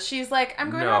does. She's like,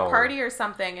 I'm going to a party or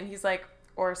something, and he's like,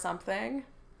 or something.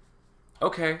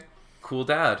 Okay, cool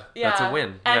dad. Yeah. That's a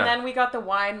win. And then we got the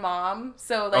wine mom.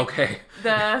 So like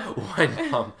the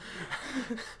wine mom.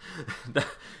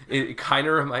 It kind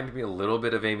of reminded me a little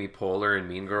bit of Amy Poehler in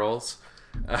Mean Girls.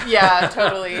 Yeah,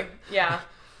 totally. Yeah.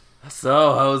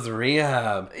 So, how's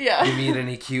rehab? Yeah. You meet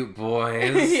any cute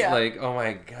boys? Yeah. Like, oh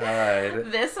my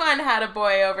god. This one had a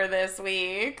boy over this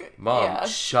week. Mom,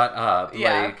 shut up.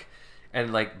 Yeah.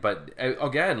 But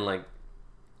again, like,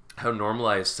 how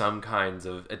normalized some kinds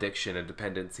of addiction and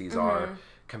dependencies are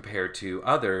compared to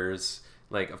others.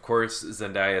 Like, of course,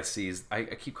 Zendaya sees... I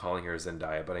keep calling her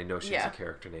Zendaya, but I know she's a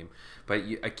character name. But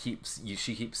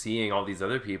she keeps seeing all these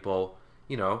other people,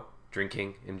 you know...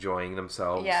 drinking, enjoying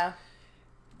themselves. Yeah.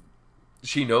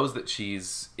 she knows that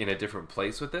she's in a different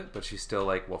place with it, but she's still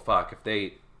like, well, fuck,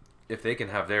 if they can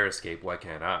have their escape, why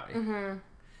can't I? Mm-hmm.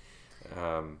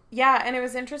 Yeah, and it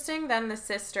was interesting then the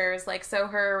sisters, like, so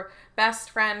her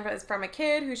best friend was from a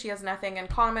kid who she has nothing in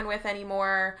common with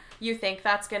anymore. You think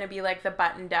that's going to be, like, the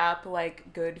buttoned up,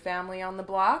 like, good family on the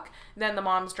block. Then the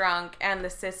mom's drunk, and the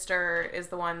sister is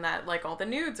the one that, like, all the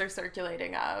nudes are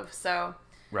circulating of, so.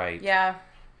 Right. Yeah.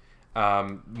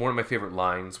 One of my favorite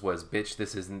lines was, "Bitch,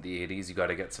 this isn't the 80s, you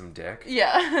gotta get some dick."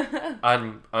 Yeah.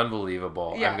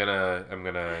 Unbelievable. Yeah. I'm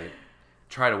gonna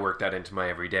try to work that into my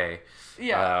everyday.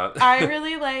 Yeah. I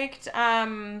really liked,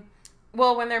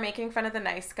 well, when they're making fun of the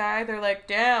nice guy, they're like,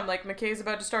 damn, like, McKay's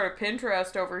about to start a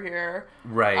Pinterest over here.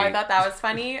 Right. I thought that was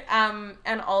funny.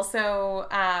 And also,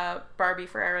 Barbie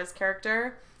Ferreira's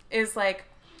character is like,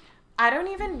 I don't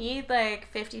even need,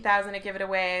 like, $50,000 to give it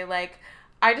away. Like,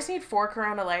 I just need 4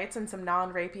 Corona Lights and some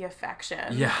non-rapey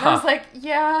affection. Yeah. And I was like,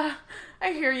 yeah,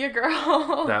 I hear you,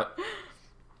 girl.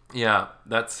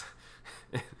 That's...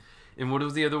 And what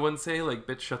does the other one say? Like,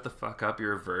 bitch, shut the fuck up,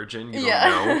 you're a virgin, you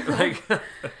don't know. Like,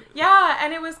 yeah,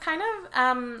 and it was kind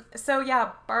of, so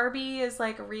yeah, Barbie is,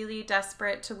 like, really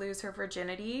desperate to lose her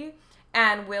virginity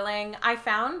and willing.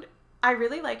 I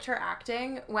really liked her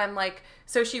acting when, like,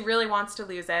 so she really wants to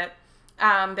lose it.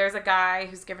 There's a guy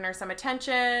who's given her some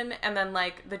attention, and then,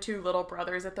 like, the 2 little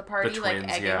brothers at the party, the twins,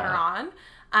 like, egging her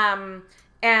on.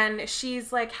 And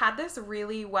she's, like, had this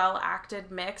really well-acted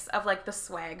mix of, like, the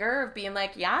swagger of being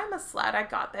like, yeah, I'm a slut, I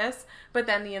got this, but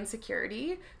then the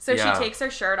insecurity. So she takes her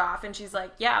shirt off, and she's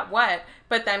like, yeah, what?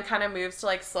 But then kind of moves to,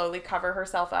 like, slowly cover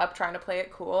herself up, trying to play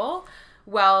it cool.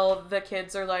 Well, the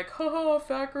kids are like, haha,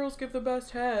 fat girls give the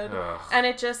best head. Ugh. And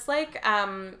it just, like,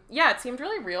 it seemed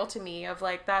really real to me of,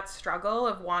 like, that struggle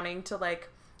of wanting to, like,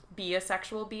 be a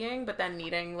sexual being, but then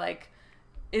needing, like,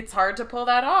 it's hard to pull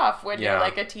that off when you're,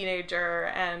 like, a teenager,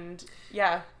 and,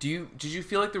 yeah. Did you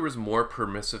feel like there was more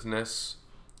permissiveness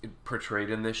portrayed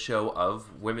in this show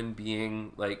of women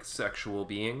being, like, sexual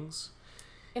beings?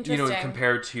 Interesting. You know,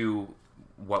 compared to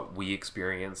what we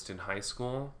experienced in high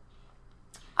school?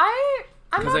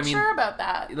 I'm not sure about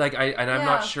that. Like, I'm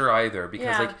not sure either,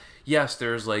 because, like, yes,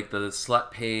 there's, like, the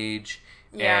slut page,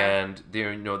 and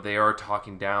they're, you know, they are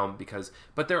talking down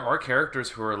but there are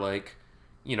characters who are, like,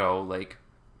 you know, like,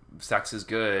 sex is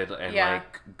good, and,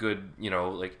 like, good, you know,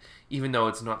 like, even though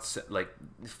it's not, like,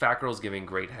 fat girls giving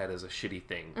great head is a shitty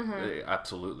thing,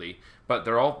 absolutely, but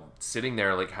they're all sitting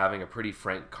there, like, having a pretty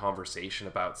frank conversation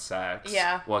about sex,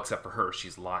 well, except for her,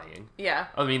 she's lying,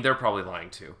 I mean, they're probably lying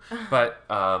too, but,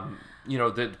 you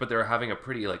know, but they're having a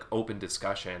pretty, like, open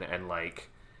discussion, and, like,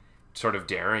 sort of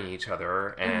daring each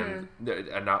other, and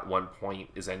at not one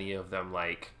point is any of them,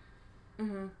 like,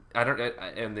 I don't,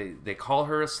 and they call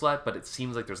her a slut, but it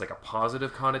seems like there's, like, a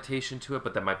positive connotation to it,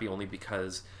 but that might be only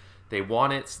because they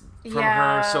want it from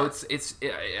her. So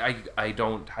I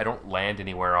don't land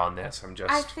anywhere on this.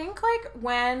 I think, like,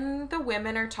 when the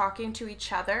women are talking to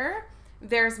each other,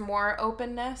 there's more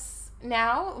openness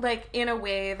now, like, in a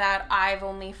way that I've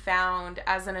only found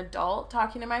as an adult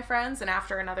talking to my friends, and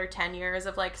after another 10 years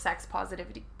of, like, sex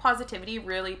positivity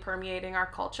really permeating our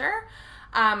culture.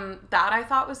 That I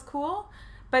thought was cool.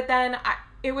 But then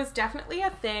it was definitely a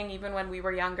thing even when we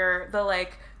were younger, the,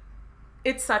 like,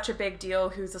 it's such a big deal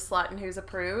who's a slut and who's a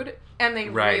prude. And they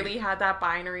really had that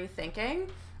binary thinking.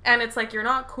 And it's like, you're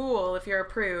not cool if you're a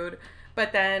prude,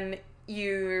 but then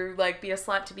you, like, be a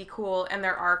slut to be cool, and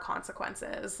there are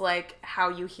consequences, like how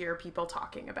you hear people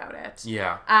talking about it.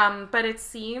 Yeah. But it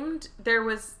seemed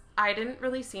I didn't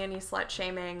really see any slut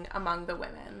shaming among the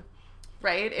women.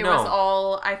 Right? It was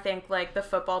all, I think, like, the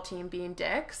football team being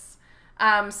dicks.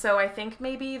 So I think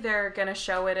maybe they're going to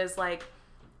show it as, like,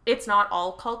 it's not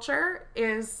all culture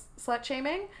is slut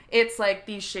shaming. It's, like,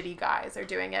 these shitty guys are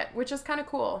doing it, which is kind of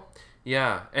cool.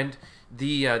 Yeah. And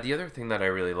the other thing that I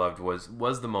really loved was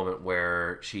the moment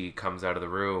where she comes out of the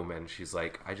room and she's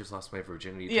like, I just lost my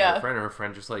virginity to her friend. And her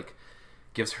friend just, like,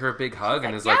 gives her a big hug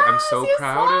and is like, I'm so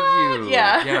proud of you.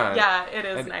 Yeah, it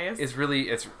is nice. It's really,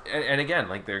 and again,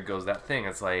 like, there goes that thing.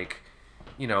 It's like,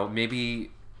 you know,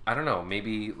 maybe, I don't know,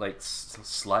 maybe, like,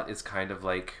 slut is kind of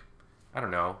like, I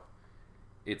don't know,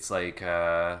 it's like,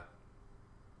 I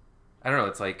don't know,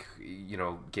 it's like, you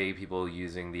know, gay people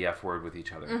using the F word with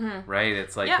each other, right?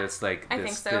 It's like this, like,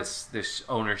 this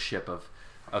ownership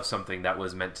of something that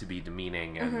was meant to be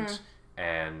demeaning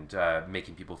and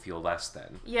making people feel less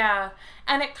than. Yeah.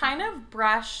 And it kind of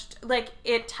brushed, like,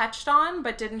 it touched on,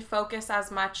 but didn't focus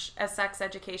as much as sex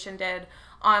education did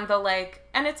on the, like,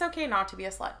 and it's okay not to be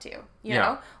a slut too, you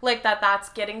know? Like, that's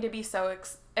getting to be so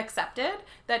accepted,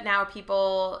 that now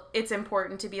people, it's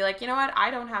important to be like, you know what, I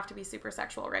don't have to be super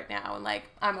sexual right now, and like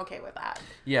I'm okay with that.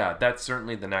 Yeah, that's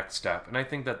certainly the next step, and I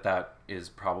think that is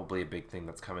probably a big thing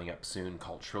that's coming up soon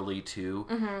culturally too,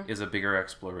 is a bigger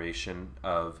exploration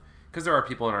of, because there are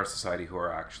people in our society who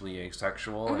are actually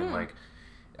asexual, and like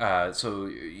so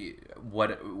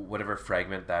whatever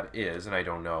fragment that is, and I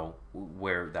don't know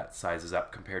where that sizes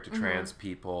up compared to trans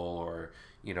people, or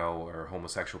you know, or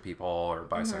homosexual people, or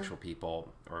bisexual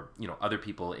people, or you know, other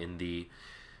people in the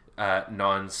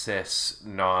non-cis,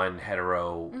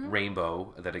 non-hetero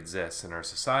rainbow that exists in our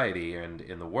society and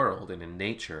in the world and in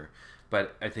nature.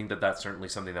 But I think that that's certainly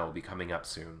something that will be coming up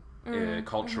soon,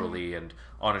 culturally, and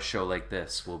on a show like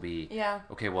this will be,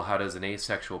 okay, well, how does an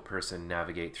asexual person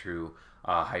navigate through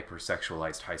a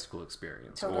hypersexualized high school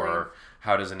experience? Totally. Or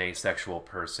how does an asexual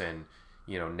person,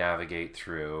 you know, navigate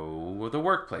through the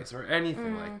workplace or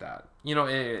anything like that? You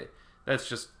know, that's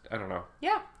just, I don't know.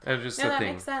 Yeah. That's just no, a that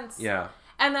thing. makes sense. Yeah.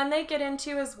 And then they get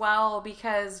into as well,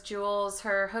 because Jules,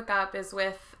 her hookup is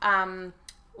with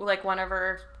like one of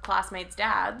her classmates'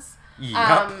 dads.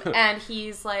 Yep. And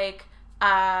he's like,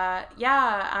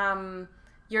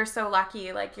 you're so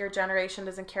lucky, like your generation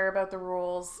doesn't care about the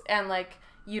rules, and like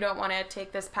you don't want to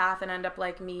take this path and end up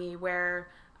like me, where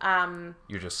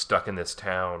you're just stuck in this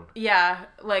town. Yeah,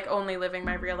 like only living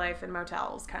my real life in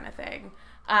motels kind of thing.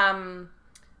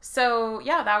 So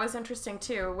yeah, that was interesting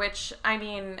too, which I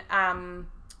mean,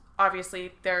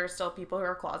 obviously there are still people who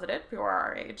are closeted, who are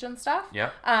our age and stuff.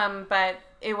 Yeah. But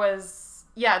it was,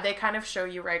 yeah, they kind of show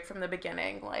you right from the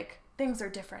beginning, like things are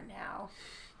different now.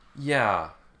 Yeah.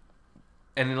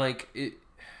 And like it,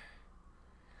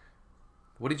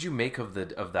 what did you make of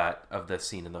the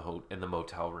scene in the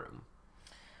motel room?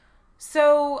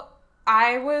 So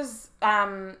I was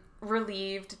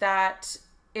relieved that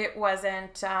it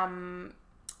wasn't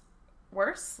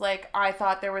worse. Like I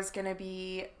thought there was going to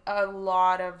be a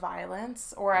lot of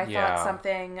violence, or I thought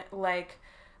something like,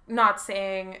 not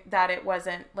saying that it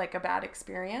wasn't like a bad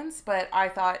experience, but I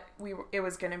thought it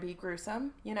was going to be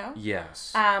gruesome, you know?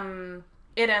 Yes.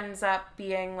 It ends up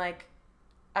being like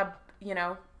a, you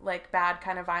know, like bad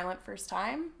kind of violent first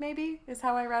time, maybe, is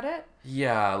how I read it.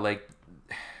 Yeah, like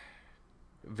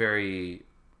very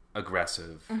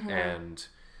aggressive, and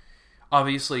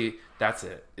obviously that's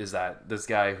it, is that this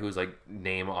guy who's like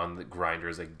name on the Grindr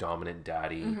is like dominant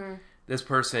daddy. This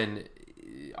person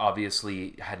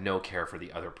obviously had no care for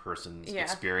the other person's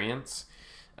experience,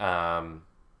 and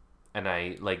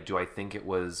I like, do I think it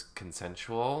was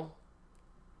consensual?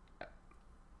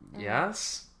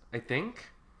 Yes, I think,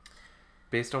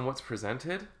 based on what's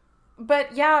presented.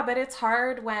 But yeah, but it's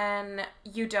hard when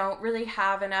you don't really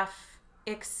have enough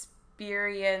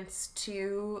experience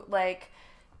to, like,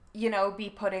 you know, be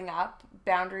putting up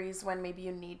boundaries when maybe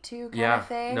you need to, kind of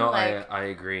thing. No, like, I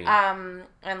agree. And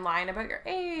lying about your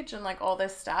age and like all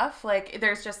this stuff. Like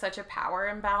there's just such a power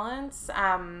imbalance.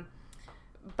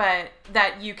 But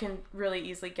that you can really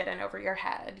easily get in over your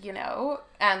head, you know?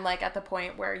 And like at the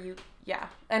point where you,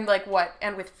 and like what,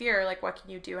 and with fear, like what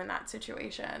can you do in that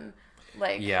situation?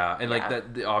 Like, like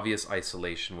that, the obvious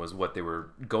isolation was what they were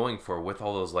going for with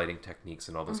all those lighting techniques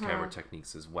and all those camera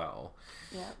techniques as well.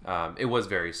 It was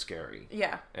very scary.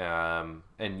 And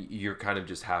you're kind of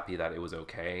just happy that it was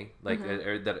okay, like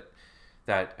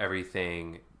that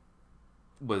everything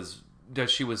was, that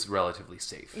she was relatively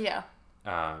safe.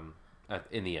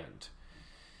 In the end,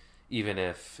 even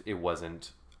if it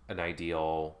wasn't an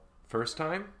ideal first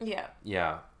time.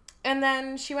 And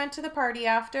then she went to the party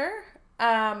after.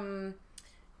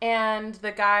 And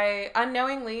the guy,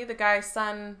 unknowingly, the guy's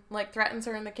son, like, threatens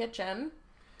her in the kitchen.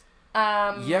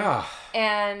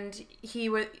 And he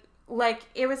was, like,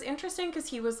 it was interesting because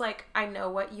he was like, I know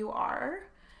what you are.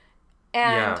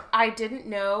 And I didn't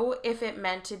know if it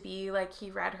meant to be, like, he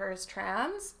read her as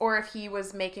trans, or if he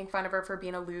was making fun of her for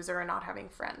being a loser and not having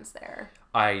friends there.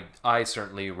 I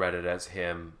certainly read it as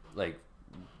him, like,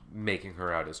 making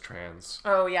her out as trans.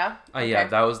 Oh, yeah? Okay. Yeah,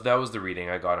 that was the reading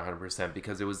I got 100%,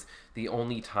 because it was the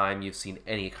only time you've seen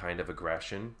any kind of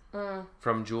aggression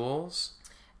from Jules,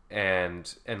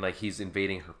 and like he's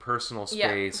invading her personal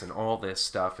space and all this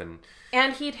stuff, and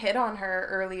he'd hit on her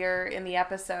earlier in the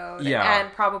episode,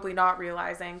 and probably not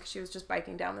realizing, because she was just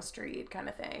biking down the street kind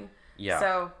of thing.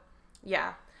 So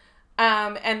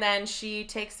and then she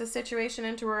takes the situation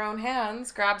into her own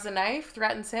hands, grabs a knife,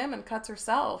 threatens him, and cuts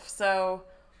herself. So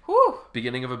whew.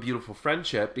 Beginning of a beautiful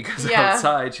friendship, because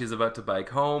outside she's about to bike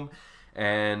home,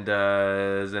 and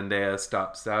Zendaya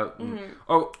stops out. And,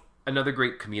 another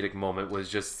great comedic moment was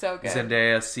just so good.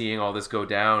 Zendaya seeing all this go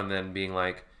down and then being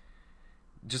like,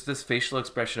 just this facial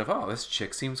expression of, oh, this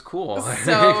chick seems cool.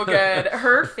 So good.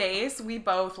 Her face, we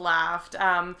both laughed.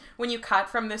 When you cut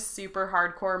from this super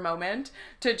hardcore moment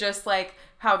to just like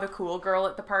how the cool girl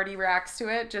at the party reacts to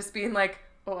it, just being like,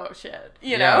 oh shit,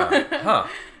 you know? Huh.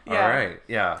 Yeah. All right.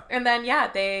 Yeah. And then,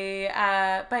 they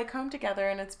bike home together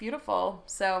and it's beautiful.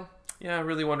 So. Yeah,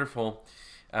 really wonderful.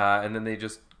 And then they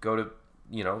just go to,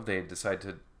 they decide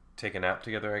to take a nap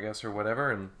together, I guess, or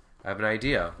whatever. And I have an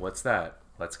idea. What's that?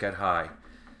 Let's get high.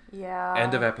 Yeah.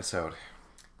 End of episode.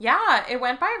 Yeah, it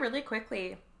went by really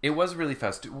quickly. It was really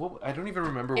fast. Well, I don't even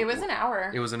remember. It was an hour.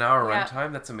 It was an hour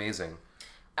runtime? That's amazing.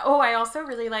 Oh, I also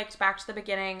really liked, back to the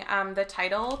beginning, the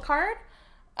title card.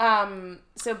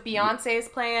 So Beyonce's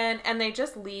playing, and they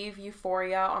just leave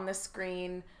Euphoria on the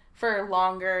screen for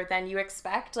longer than you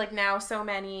expect. Like, now so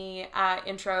many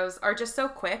intros are just so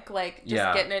quick, like,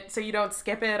 just getting it so you don't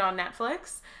skip it on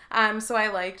Netflix. So I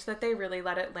liked that they really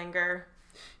let it linger.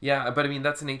 Yeah, but I mean,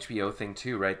 that's an HBO thing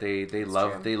too, right? They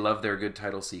love their good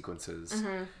title sequences.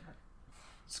 Mm-hmm.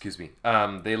 Excuse me.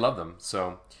 They love them.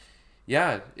 So,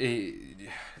 yeah.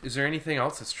 Is there anything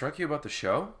else that struck you about the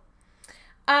show?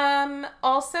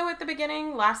 Also at the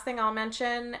beginning, last thing I'll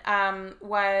mention,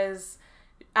 was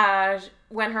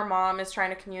when her mom is trying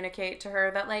to communicate to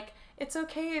her that, like, it's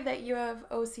okay that you have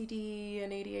OCD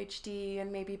and ADHD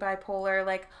and maybe bipolar.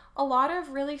 Like, a lot of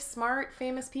really smart,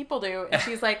 famous people do. And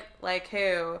she's like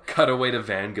who? Cut away to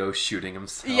Van Gogh shooting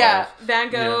himself. Yeah, Van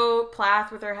Gogh,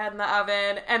 Plath with her head in the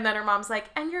oven. And then her mom's like,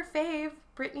 and your fave,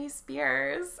 Britney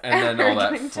Spears. And then all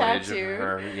that footage of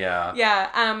her. Yeah.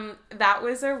 Yeah, that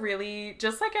was a really,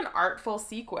 just like an artful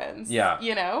sequence. Yeah.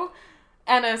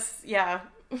 And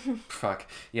Fuck.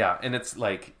 Yeah, and it's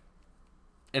like...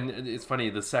 And it's funny,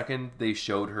 the second they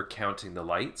showed her counting the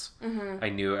lights, I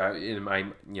knew in my,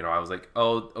 I was like,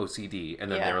 oh, OCD.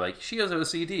 And then they were like, she has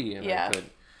OCD. And I could,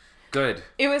 good.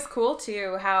 It was cool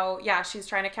too how, she's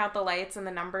trying to count the lights and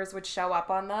the numbers would show up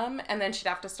on them. And then she'd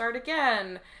have to start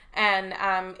again. And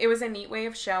it was a neat way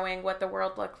of showing what the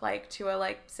world looked like to a,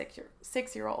 like,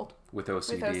 6-year-old. With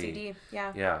OCD. With OCD,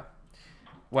 yeah. Yeah.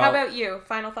 Well, how about you?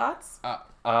 Final thoughts?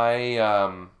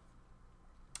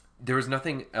 There was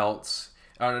nothing else.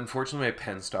 Unfortunately, my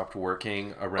pen stopped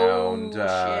working around...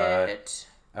 shit.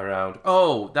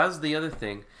 Oh, that was the other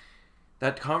thing.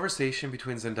 That conversation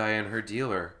between Zendaya and her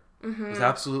dealer was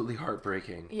absolutely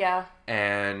heartbreaking. Yeah.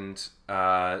 And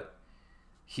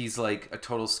he's like a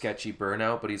total sketchy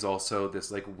burnout, but he's also this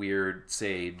like weird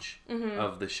sage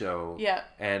of the show. Yeah.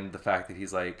 And the fact that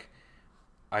he's like,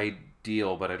 I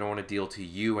deal, but I don't want to deal to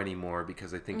you anymore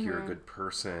because I think you're a good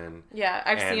person. Yeah,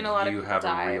 I've seen a lot of people have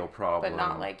die, a real problem, but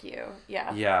not like you.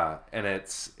 Yeah. Yeah, and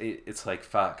it's like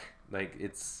fuck, like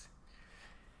it's.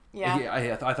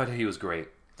 Yeah. I thought he was great.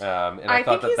 And I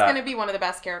thought think he's going to be one of the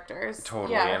best characters.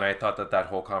 Totally, and I thought that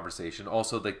whole conversation,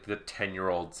 also like the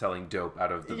 10-year-old selling dope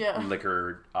out of the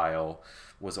liquor aisle,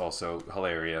 was also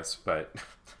hilarious, but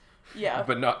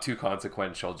but not too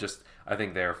consequential. Just I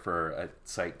think there for a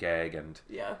sight gag and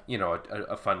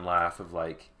a fun laugh of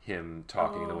like him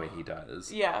talking the way he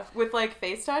does. Yeah, with like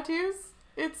face tattoos,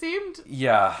 it seemed.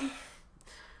 Yeah.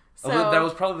 So, that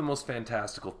was probably the most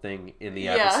fantastical thing in the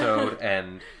episode,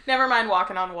 and never mind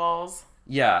walking on walls.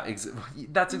 Yeah,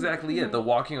 that's exactly it. The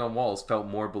walking on walls felt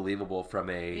more believable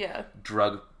from a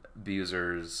drug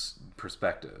abuser's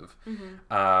perspective.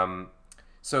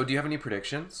 So, do you have any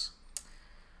predictions?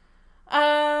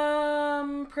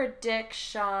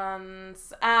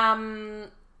 Predictions.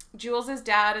 Jules'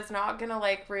 dad is not gonna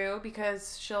like Rue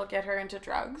because she'll get her into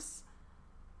drugs.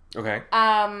 Okay.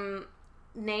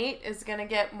 Nate is gonna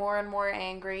get more and more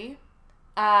angry.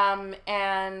 And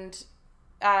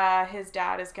his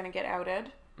dad is gonna get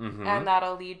outed. And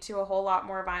that'll lead to a whole lot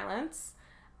more violence.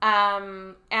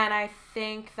 And I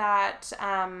think that,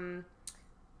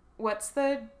 what's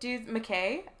the dude,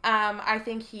 McKay? I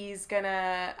think he's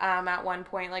gonna, at one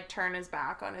point, like, turn his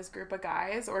back on his group of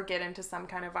guys or get into some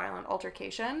kind of violent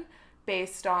altercation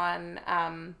based on,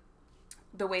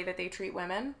 the way that they treat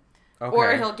women. Okay.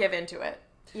 Or he'll give into it,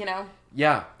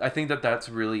 Yeah, I think that's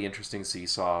a really interesting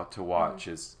seesaw to watch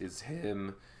is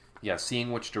him,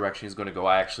 seeing which direction he's going to go.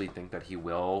 I actually think that he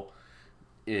will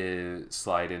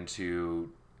slide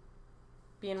into...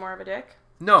 being more of a dick?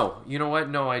 No, you know what?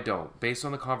 No, I don't. Based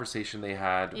on the conversation they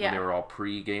had when they were all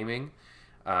pre-gaming,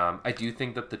 I do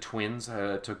think that the twins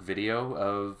took video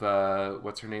of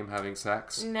what's her name having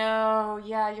sex. No,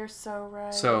 you're so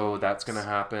right. So that's gonna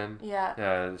happen.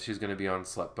 Yeah. She's gonna be on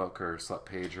Slutbook or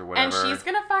Slutpage or whatever. And she's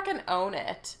gonna fucking own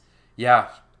it. Yeah,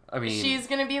 I mean, she's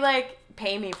gonna be like,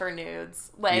 pay me for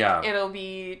nudes. Like, it'll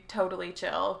be totally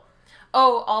chill.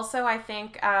 Oh, also, I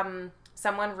think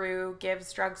someone Rue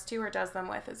gives drugs to or does them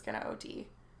with is going to OD.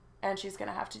 And she's going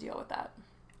to have to deal with that.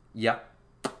 Yep.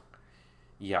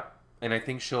 Yeah. And I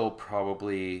think she'll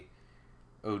probably...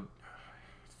 Oh,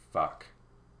 fuck.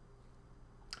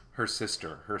 Her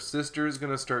sister. Her sister is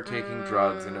going to start taking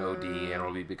drugs and OD, and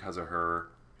it'll be because of her.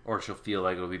 Or she'll feel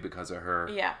like it'll be because of her.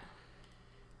 Yeah.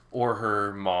 Or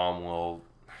her mom will,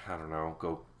 I don't know,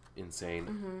 go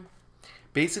insane.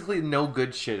 Basically, no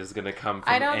good shit is going to come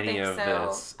from any of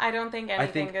this. I don't think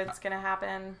anything good's going to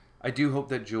happen. I do hope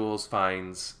that Jules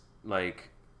finds, like,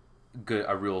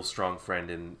 a real strong friend,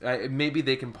 and maybe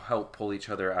they can help pull each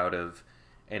other out of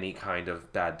any kind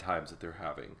of bad times that they're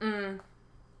having.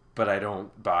 But I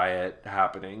don't buy it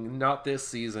happening. Not this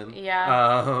season.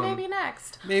 Yeah. Maybe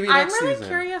next. Maybe next season. I'm really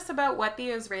curious about what the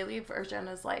Israeli version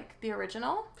is like. The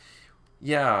original?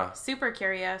 Yeah. Super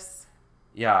curious.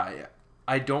 Yeah.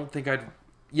 I don't think I'd...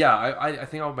 Yeah, I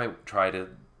think I might try to...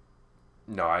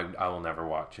 No, I will never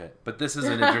watch it. But this is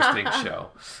an interesting show.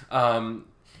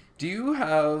 Do you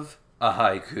have a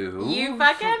haiku? You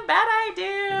fucking bet I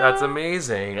do. That's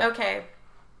amazing. Okay.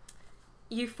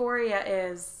 Euphoria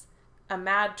is... a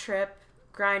mad trip,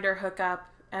 grinder hookup,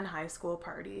 and high school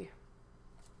party.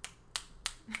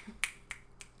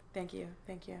 Thank you.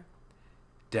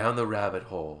 Down the rabbit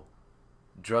hole.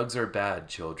 Drugs are bad,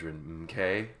 children,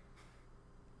 okay?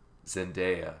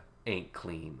 Zendaya ain't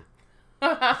clean.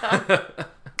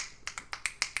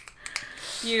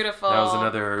 Beautiful. That was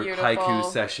another haiku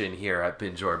session here at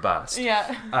Binge or Bust.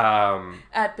 Yeah.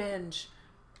 At Binge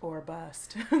or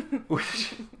Bust.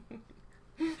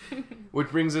 Which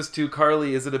brings us to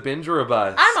Carly. Is it a binge or a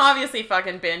bust? I'm obviously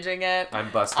fucking binging it. I'm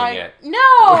busting it.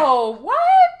 No! What?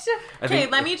 Okay,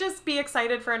 let me just be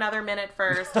excited for another minute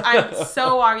first. I'm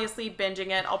so obviously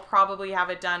binging it. I'll probably have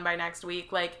it done by next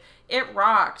week. Like, it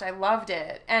rocked. I loved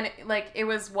it. And, it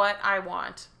was what I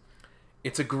want.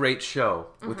 It's a great show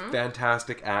with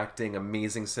fantastic acting,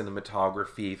 amazing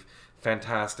cinematography,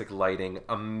 fantastic lighting,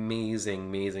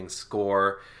 amazing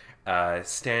score.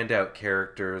 Standout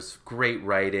characters, great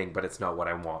writing, but it's not what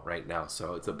I want right now,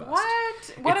 so it's a bust.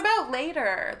 What about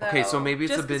later, though? Okay, so maybe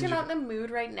it's just a binge. Just because you're not in the mood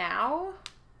right now?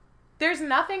 There's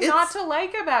nothing not to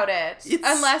like about it.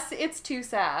 Unless it's too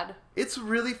sad. It's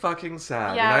really fucking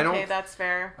sad. Yeah, and okay, that's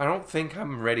fair. I don't think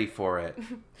I'm ready for it.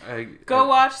 Go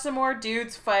watch some more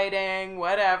dudes fighting,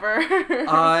 whatever.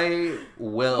 I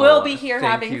will. We'll be here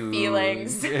having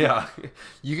feelings. Yeah.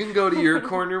 You can go to your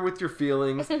corner with your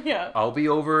feelings. Yeah. I'll be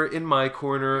over in my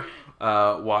corner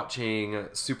watching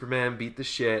Superman beat the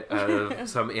shit out of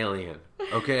some alien.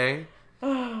 Okay?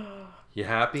 You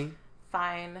happy?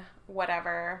 Fine.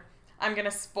 Whatever. I'm going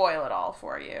to spoil it all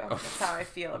for you. That's how I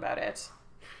feel about it.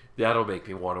 That'll make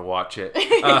me want to watch it.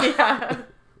 Yeah.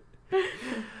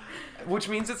 Which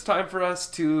means it's time for us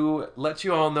to let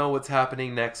you all know what's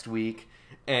happening next week.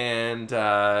 And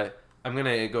I'm going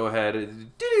to go ahead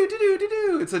and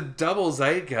do. It's a double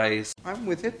zeitgeist. I'm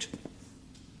with it.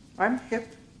 I'm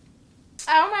hip.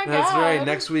 Oh my God. That's right.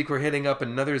 Next week we're hitting up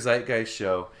another zeitgeist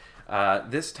show.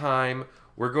 This time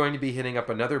we're going to be hitting up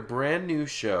another brand new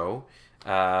show.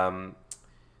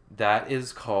 That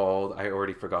is called... I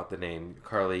already forgot the name.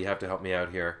 Carly, you have to help me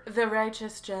out here. The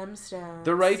Righteous Gemstones.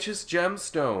 The Righteous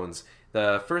Gemstones.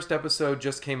 The first episode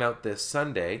just came out this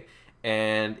Sunday,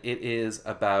 and it is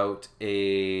about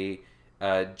a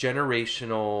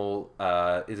generational...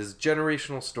 it is a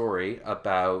generational story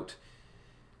about...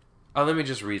 let me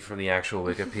just read from the actual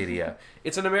Wikipedia.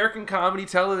 It's an American comedy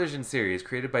television series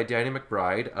created by Danny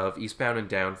McBride of Eastbound and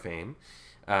Down fame.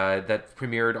 That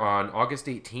premiered on August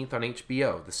 18th on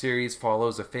HBO. The series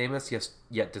follows a famous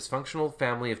yet dysfunctional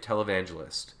family of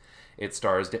televangelists. It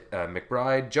stars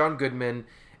McBride, John Goodman,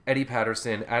 Eddie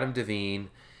Patterson, Adam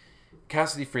Devine,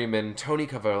 Cassidy Freeman, Tony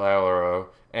Cavallaro,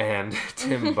 and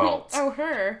Tim Baltz. Oh,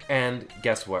 her. And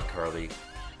guess what, Carly?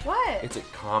 What? It's a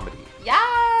comedy.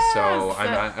 Yes! So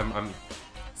I'm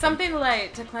something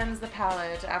light to cleanse the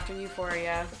palate after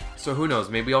Euphoria. So who knows?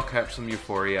 Maybe I'll catch some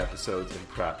Euphoria episodes in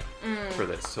prep for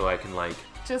this, so I can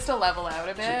just to level out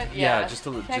a bit. Yeah, just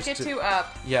to can't get too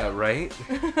up. Yeah, right.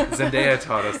 Zendaya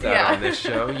taught us that on this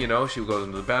show. You know, she goes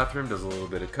into the bathroom, does a little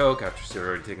bit of coke after she's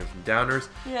already taken some downers.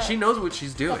 Yeah. She knows what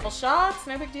she's doing. Couple shots,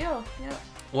 no big deal. Yeah.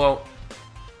 Well,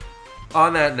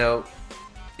 on that note,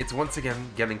 it's once again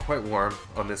getting quite warm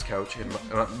on this couch in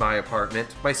my apartment,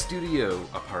 my studio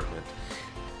apartment.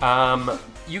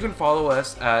 You can follow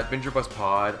us at Binge or Bust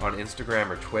Pod on Instagram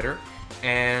or Twitter,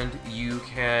 and you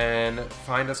can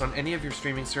find us on any of your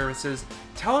streaming services.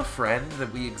 Tell a friend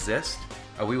that we exist.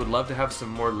 We would love to have some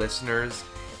more listeners,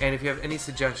 and if you have any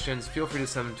suggestions, feel free to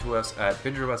send them to us at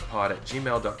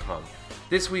bingeorbustpod@gmail.com.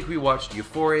 This week we watched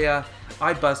Euphoria.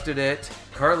 I busted it.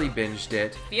 Carly binged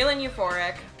it. Feeling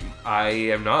euphoric. I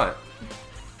am not.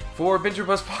 For Binger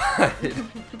Bus Pod,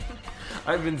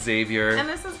 I've been Xavier. And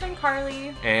this has been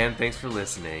Carly. And thanks for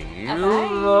listening. Euphoria.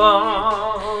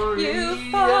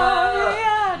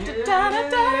 Da, da, da,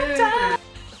 da.